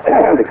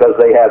 because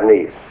they have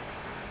need.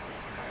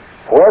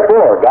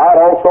 Wherefore, God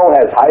also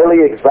has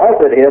highly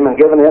exalted him and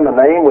given him a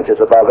name which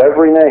is above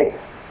every name,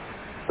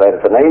 that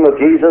at the name of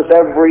Jesus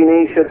every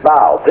knee should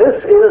bow. This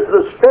is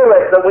the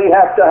spirit that we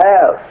have to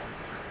have.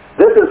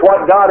 This is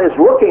what God is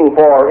looking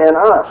for in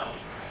us.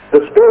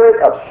 The spirit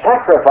of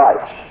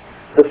sacrifice,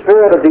 the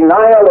spirit of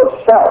denial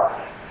of self,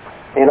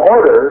 in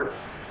order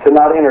to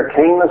not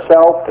entertain the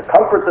self, to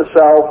comfort the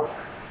self,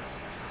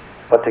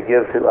 but to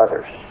give to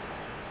others.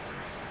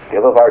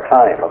 Give of our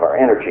time, of our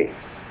energy.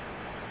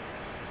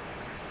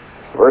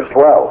 Verse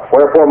 12,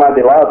 wherefore, my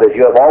beloved, as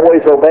you have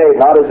always obeyed,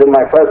 not as in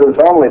my presence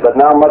only, but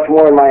now much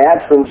more in my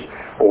absence,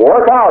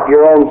 work out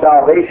your own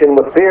salvation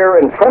with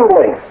fear and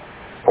trembling,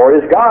 for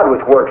it is God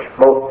which works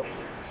both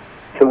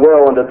to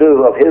will and to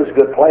do of his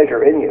good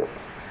pleasure in you.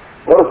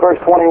 Notice verse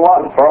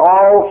 21, for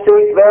all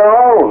seek their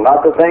own,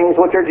 not the things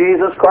which are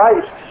Jesus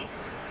Christ's.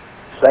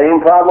 Same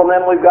problem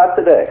then we've got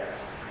today.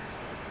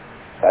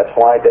 That's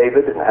why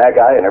David and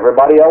Haggai and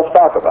everybody else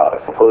talk about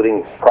it,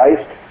 including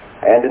Christ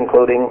and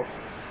including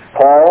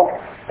Paul,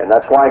 and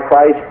that's why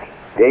Christ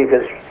gave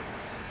his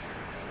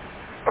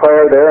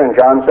prayer there in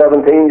John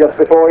 17 just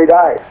before he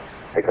died,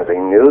 because he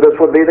knew this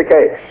would be the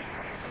case.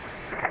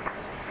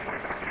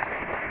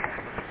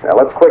 Now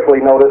let's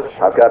quickly notice,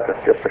 I've got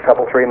just a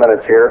couple, 3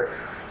 minutes here.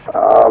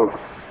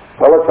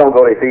 Well, let's don't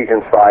go to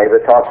Ephesians 5.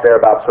 It talks there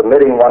about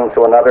submitting one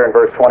to another in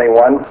verse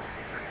 21.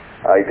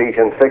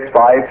 Ephesians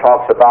 6:5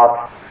 talks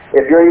about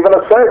if you're even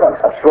a servant,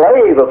 a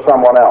slave of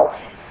someone else,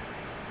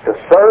 to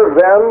serve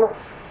them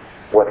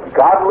with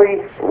godly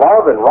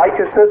love and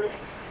righteousness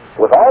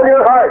with all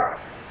your heart.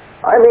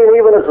 I mean,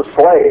 even as a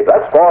slave.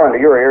 That's foreign to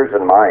your ears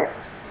and mine.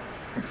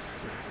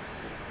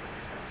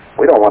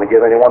 We don't want to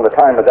give anyone the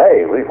time of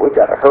day. We've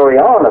got to hurry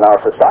on in our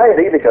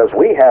society because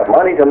we have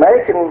money to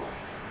make and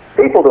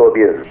people to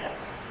abuse.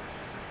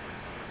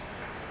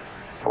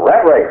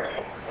 Rat race.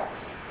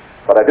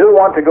 But I do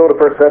want to go to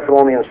 1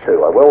 Thessalonians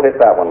 2. I will hit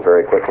that one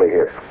very quickly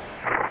here.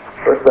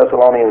 1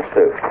 Thessalonians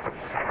 2.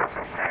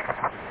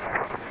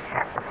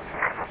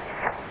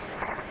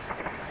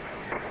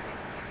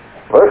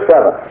 Verse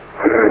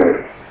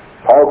 7.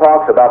 Paul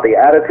talks about the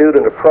attitude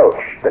and approach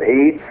that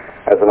he,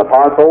 as an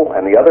apostle,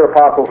 and the other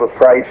apostles of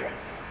Christ,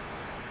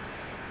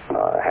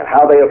 and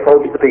how they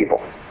approached the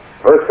people.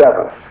 Verse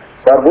 7.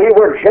 But we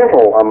were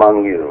gentle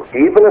among you,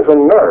 even as a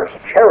nurse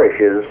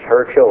cherishes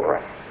her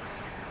children.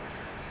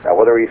 Now,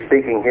 whether he's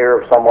speaking here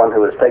of someone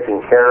who is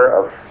taking care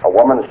of a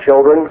woman's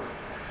children,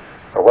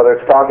 or whether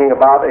it's talking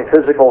about a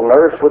physical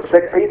nurse with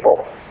sick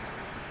people,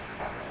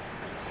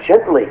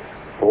 gently,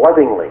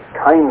 lovingly,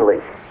 kindly,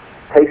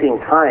 taking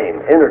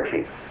time,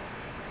 energy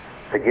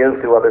to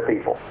give to other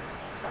people.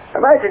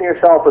 Imagine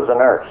yourself as a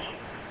nurse.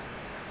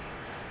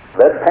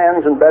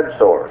 Bedpans and bed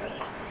sores.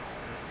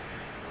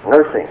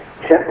 Nursing,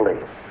 gently,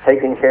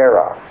 taking care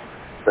of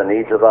the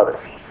needs of others.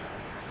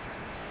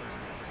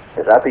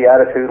 Is that the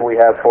attitude we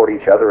have toward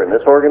each other in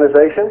this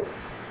organization?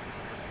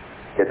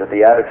 Is it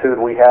the attitude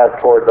we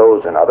have toward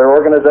those in other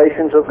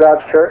organizations of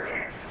God's church?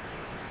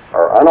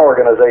 Or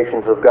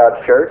unorganizations of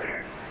God's church?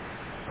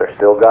 They're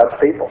still God's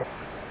people.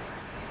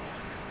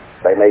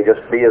 They may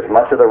just be as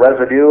much of the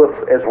residue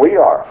as we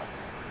are.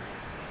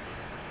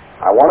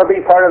 I want to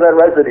be part of that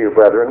residue,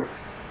 brethren.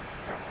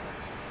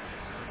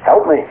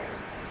 Help me.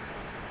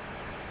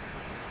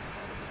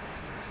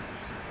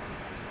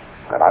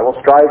 And I will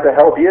strive to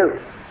help you.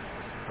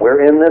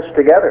 We're in this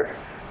together.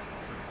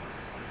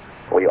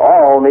 We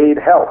all need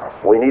help.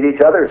 We need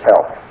each other's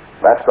help.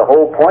 That's the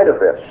whole point of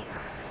this.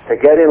 To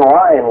get in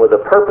line with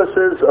the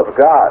purposes of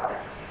God,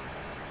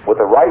 with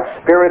the right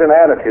spirit and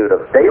attitude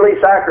of daily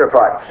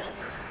sacrifice.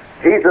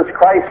 Jesus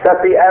Christ set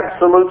the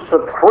absolute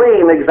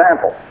supreme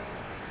example,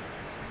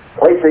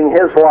 placing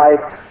his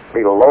life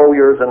below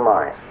yours and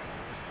mine,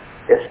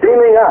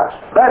 esteeming us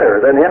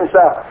better than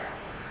himself,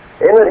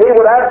 in that he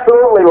would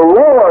absolutely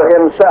lower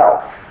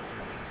himself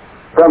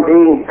from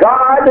being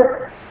God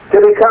to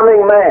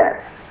becoming man,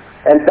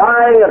 and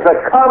dying as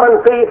a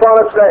common thief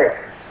on a stake.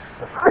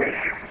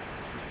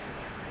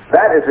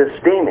 That is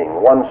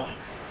esteeming one's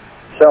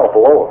self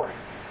lower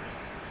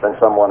than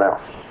someone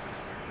else.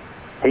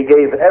 He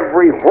gave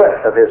every whit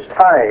of his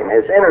time,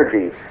 his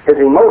energy, his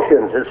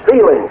emotions, his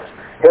feelings,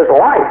 his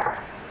life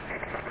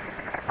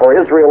for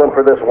Israel and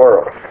for this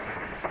world.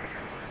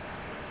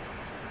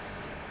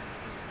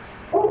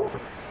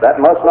 That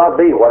must not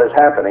be what is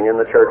happening in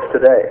the church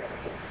today,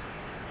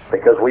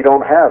 because we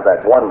don't have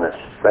that oneness,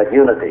 that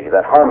unity,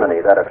 that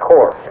harmony, that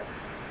accord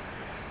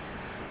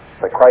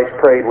that Christ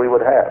prayed we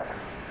would have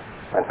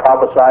and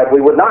prophesied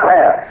we would not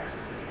have,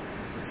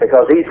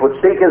 because each would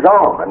seek his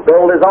own and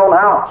build his own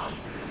house.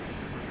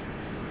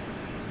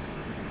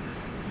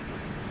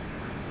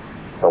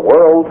 The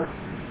world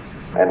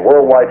and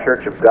worldwide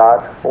Church of God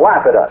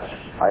laugh at us.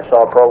 I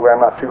saw a program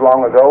not too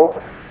long ago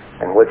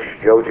in which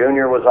Joe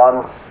Jr. was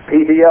on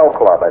PTL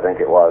Club, I think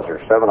it was, or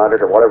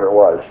 700 or whatever it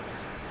was.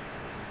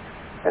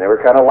 And they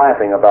were kind of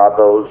laughing about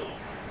those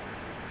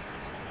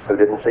who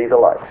didn't see the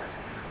light.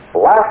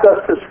 Laughed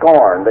us to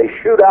scorn. They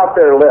shoot out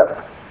their lip.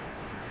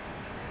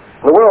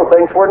 The world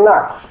thinks we're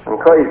nuts and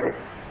crazy,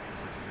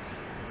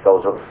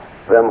 those of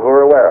them who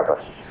are aware of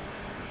us.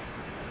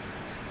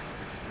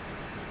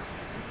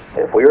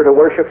 If we are to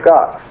worship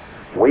God,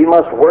 we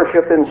must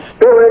worship in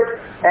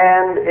spirit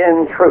and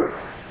in truth.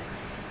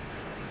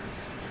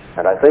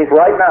 And I think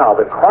right now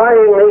the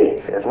crying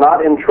need is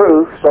not in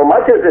truth so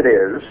much as it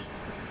is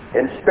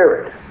in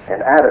spirit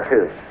and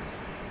attitude.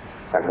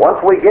 And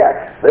once we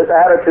get this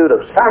attitude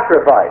of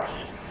sacrifice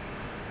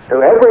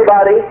to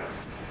everybody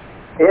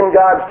in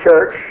God's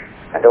church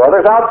and to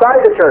others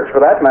outside the church for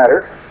that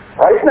matter,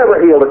 Christ never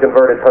healed a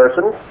converted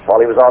person while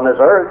he was on this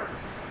earth.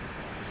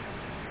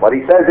 But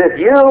he says, if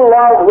you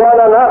love one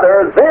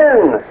another,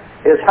 then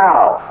is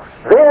how,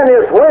 then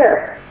is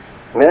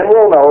when men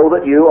will know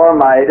that you are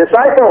my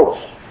disciples.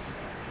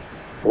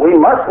 We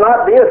must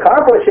not be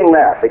accomplishing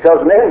that,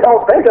 because men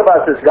don't think of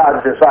us as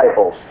God's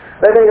disciples.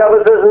 They think of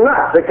us as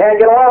nuts that can't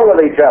get along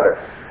with each other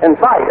and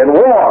fight and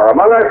war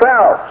among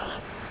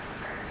ourselves.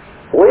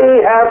 We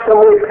have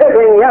some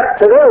repenting yet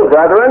to do,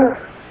 brethren.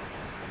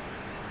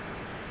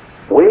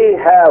 We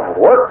have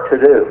work to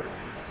do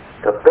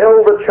to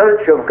build the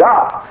church of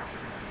God.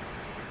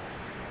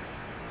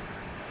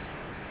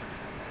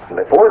 And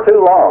before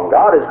too long,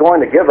 God is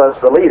going to give us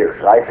the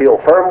leaders. I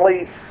feel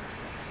firmly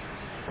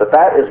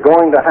that is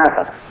going to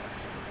happen.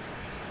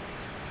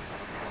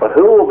 But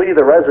who will be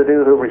the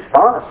residue who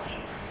responds?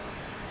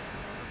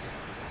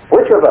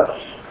 Which of us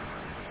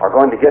are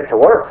going to get to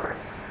work?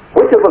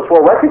 Which of us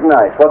will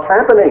recognize what's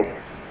happening?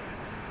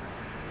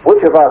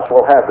 Which of us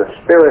will have the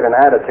spirit and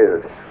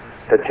attitude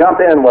to jump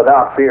in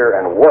without fear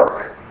and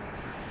work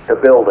to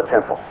build a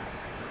temple?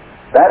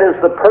 That is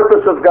the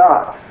purpose of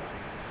God.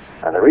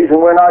 And the reason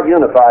we're not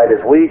unified is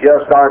we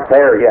just aren't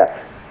there yet.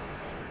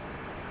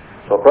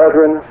 So,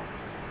 brethren,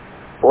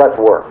 let's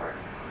work.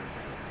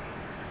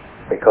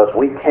 Because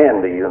we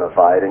can be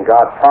unified, and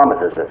God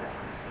promises it.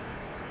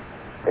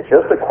 It's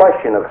just a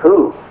question of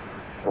who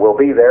will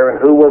be there and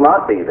who will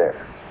not be there.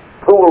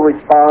 Who will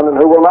respond and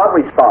who will not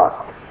respond.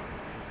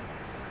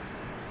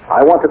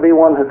 I want to be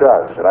one who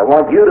does, and I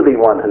want you to be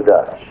one who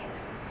does.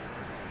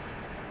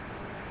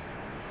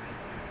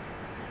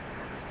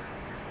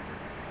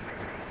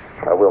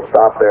 I will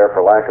stop there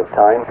for lack of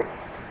time,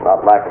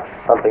 not lack of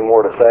something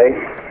more to say,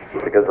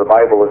 because the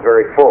Bible is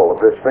very full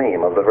of this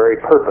theme, of the very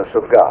purpose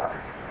of God.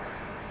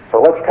 So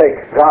let's take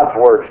God's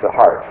words to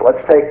heart.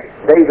 Let's take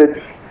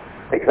David's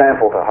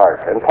example to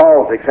heart and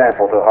Paul's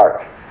example to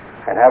heart,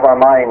 and have our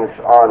minds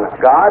on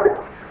God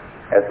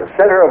as the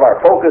center of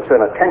our focus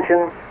and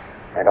attention,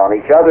 and on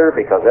each other,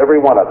 because every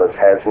one of us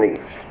has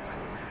needs.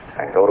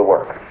 And go to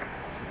work.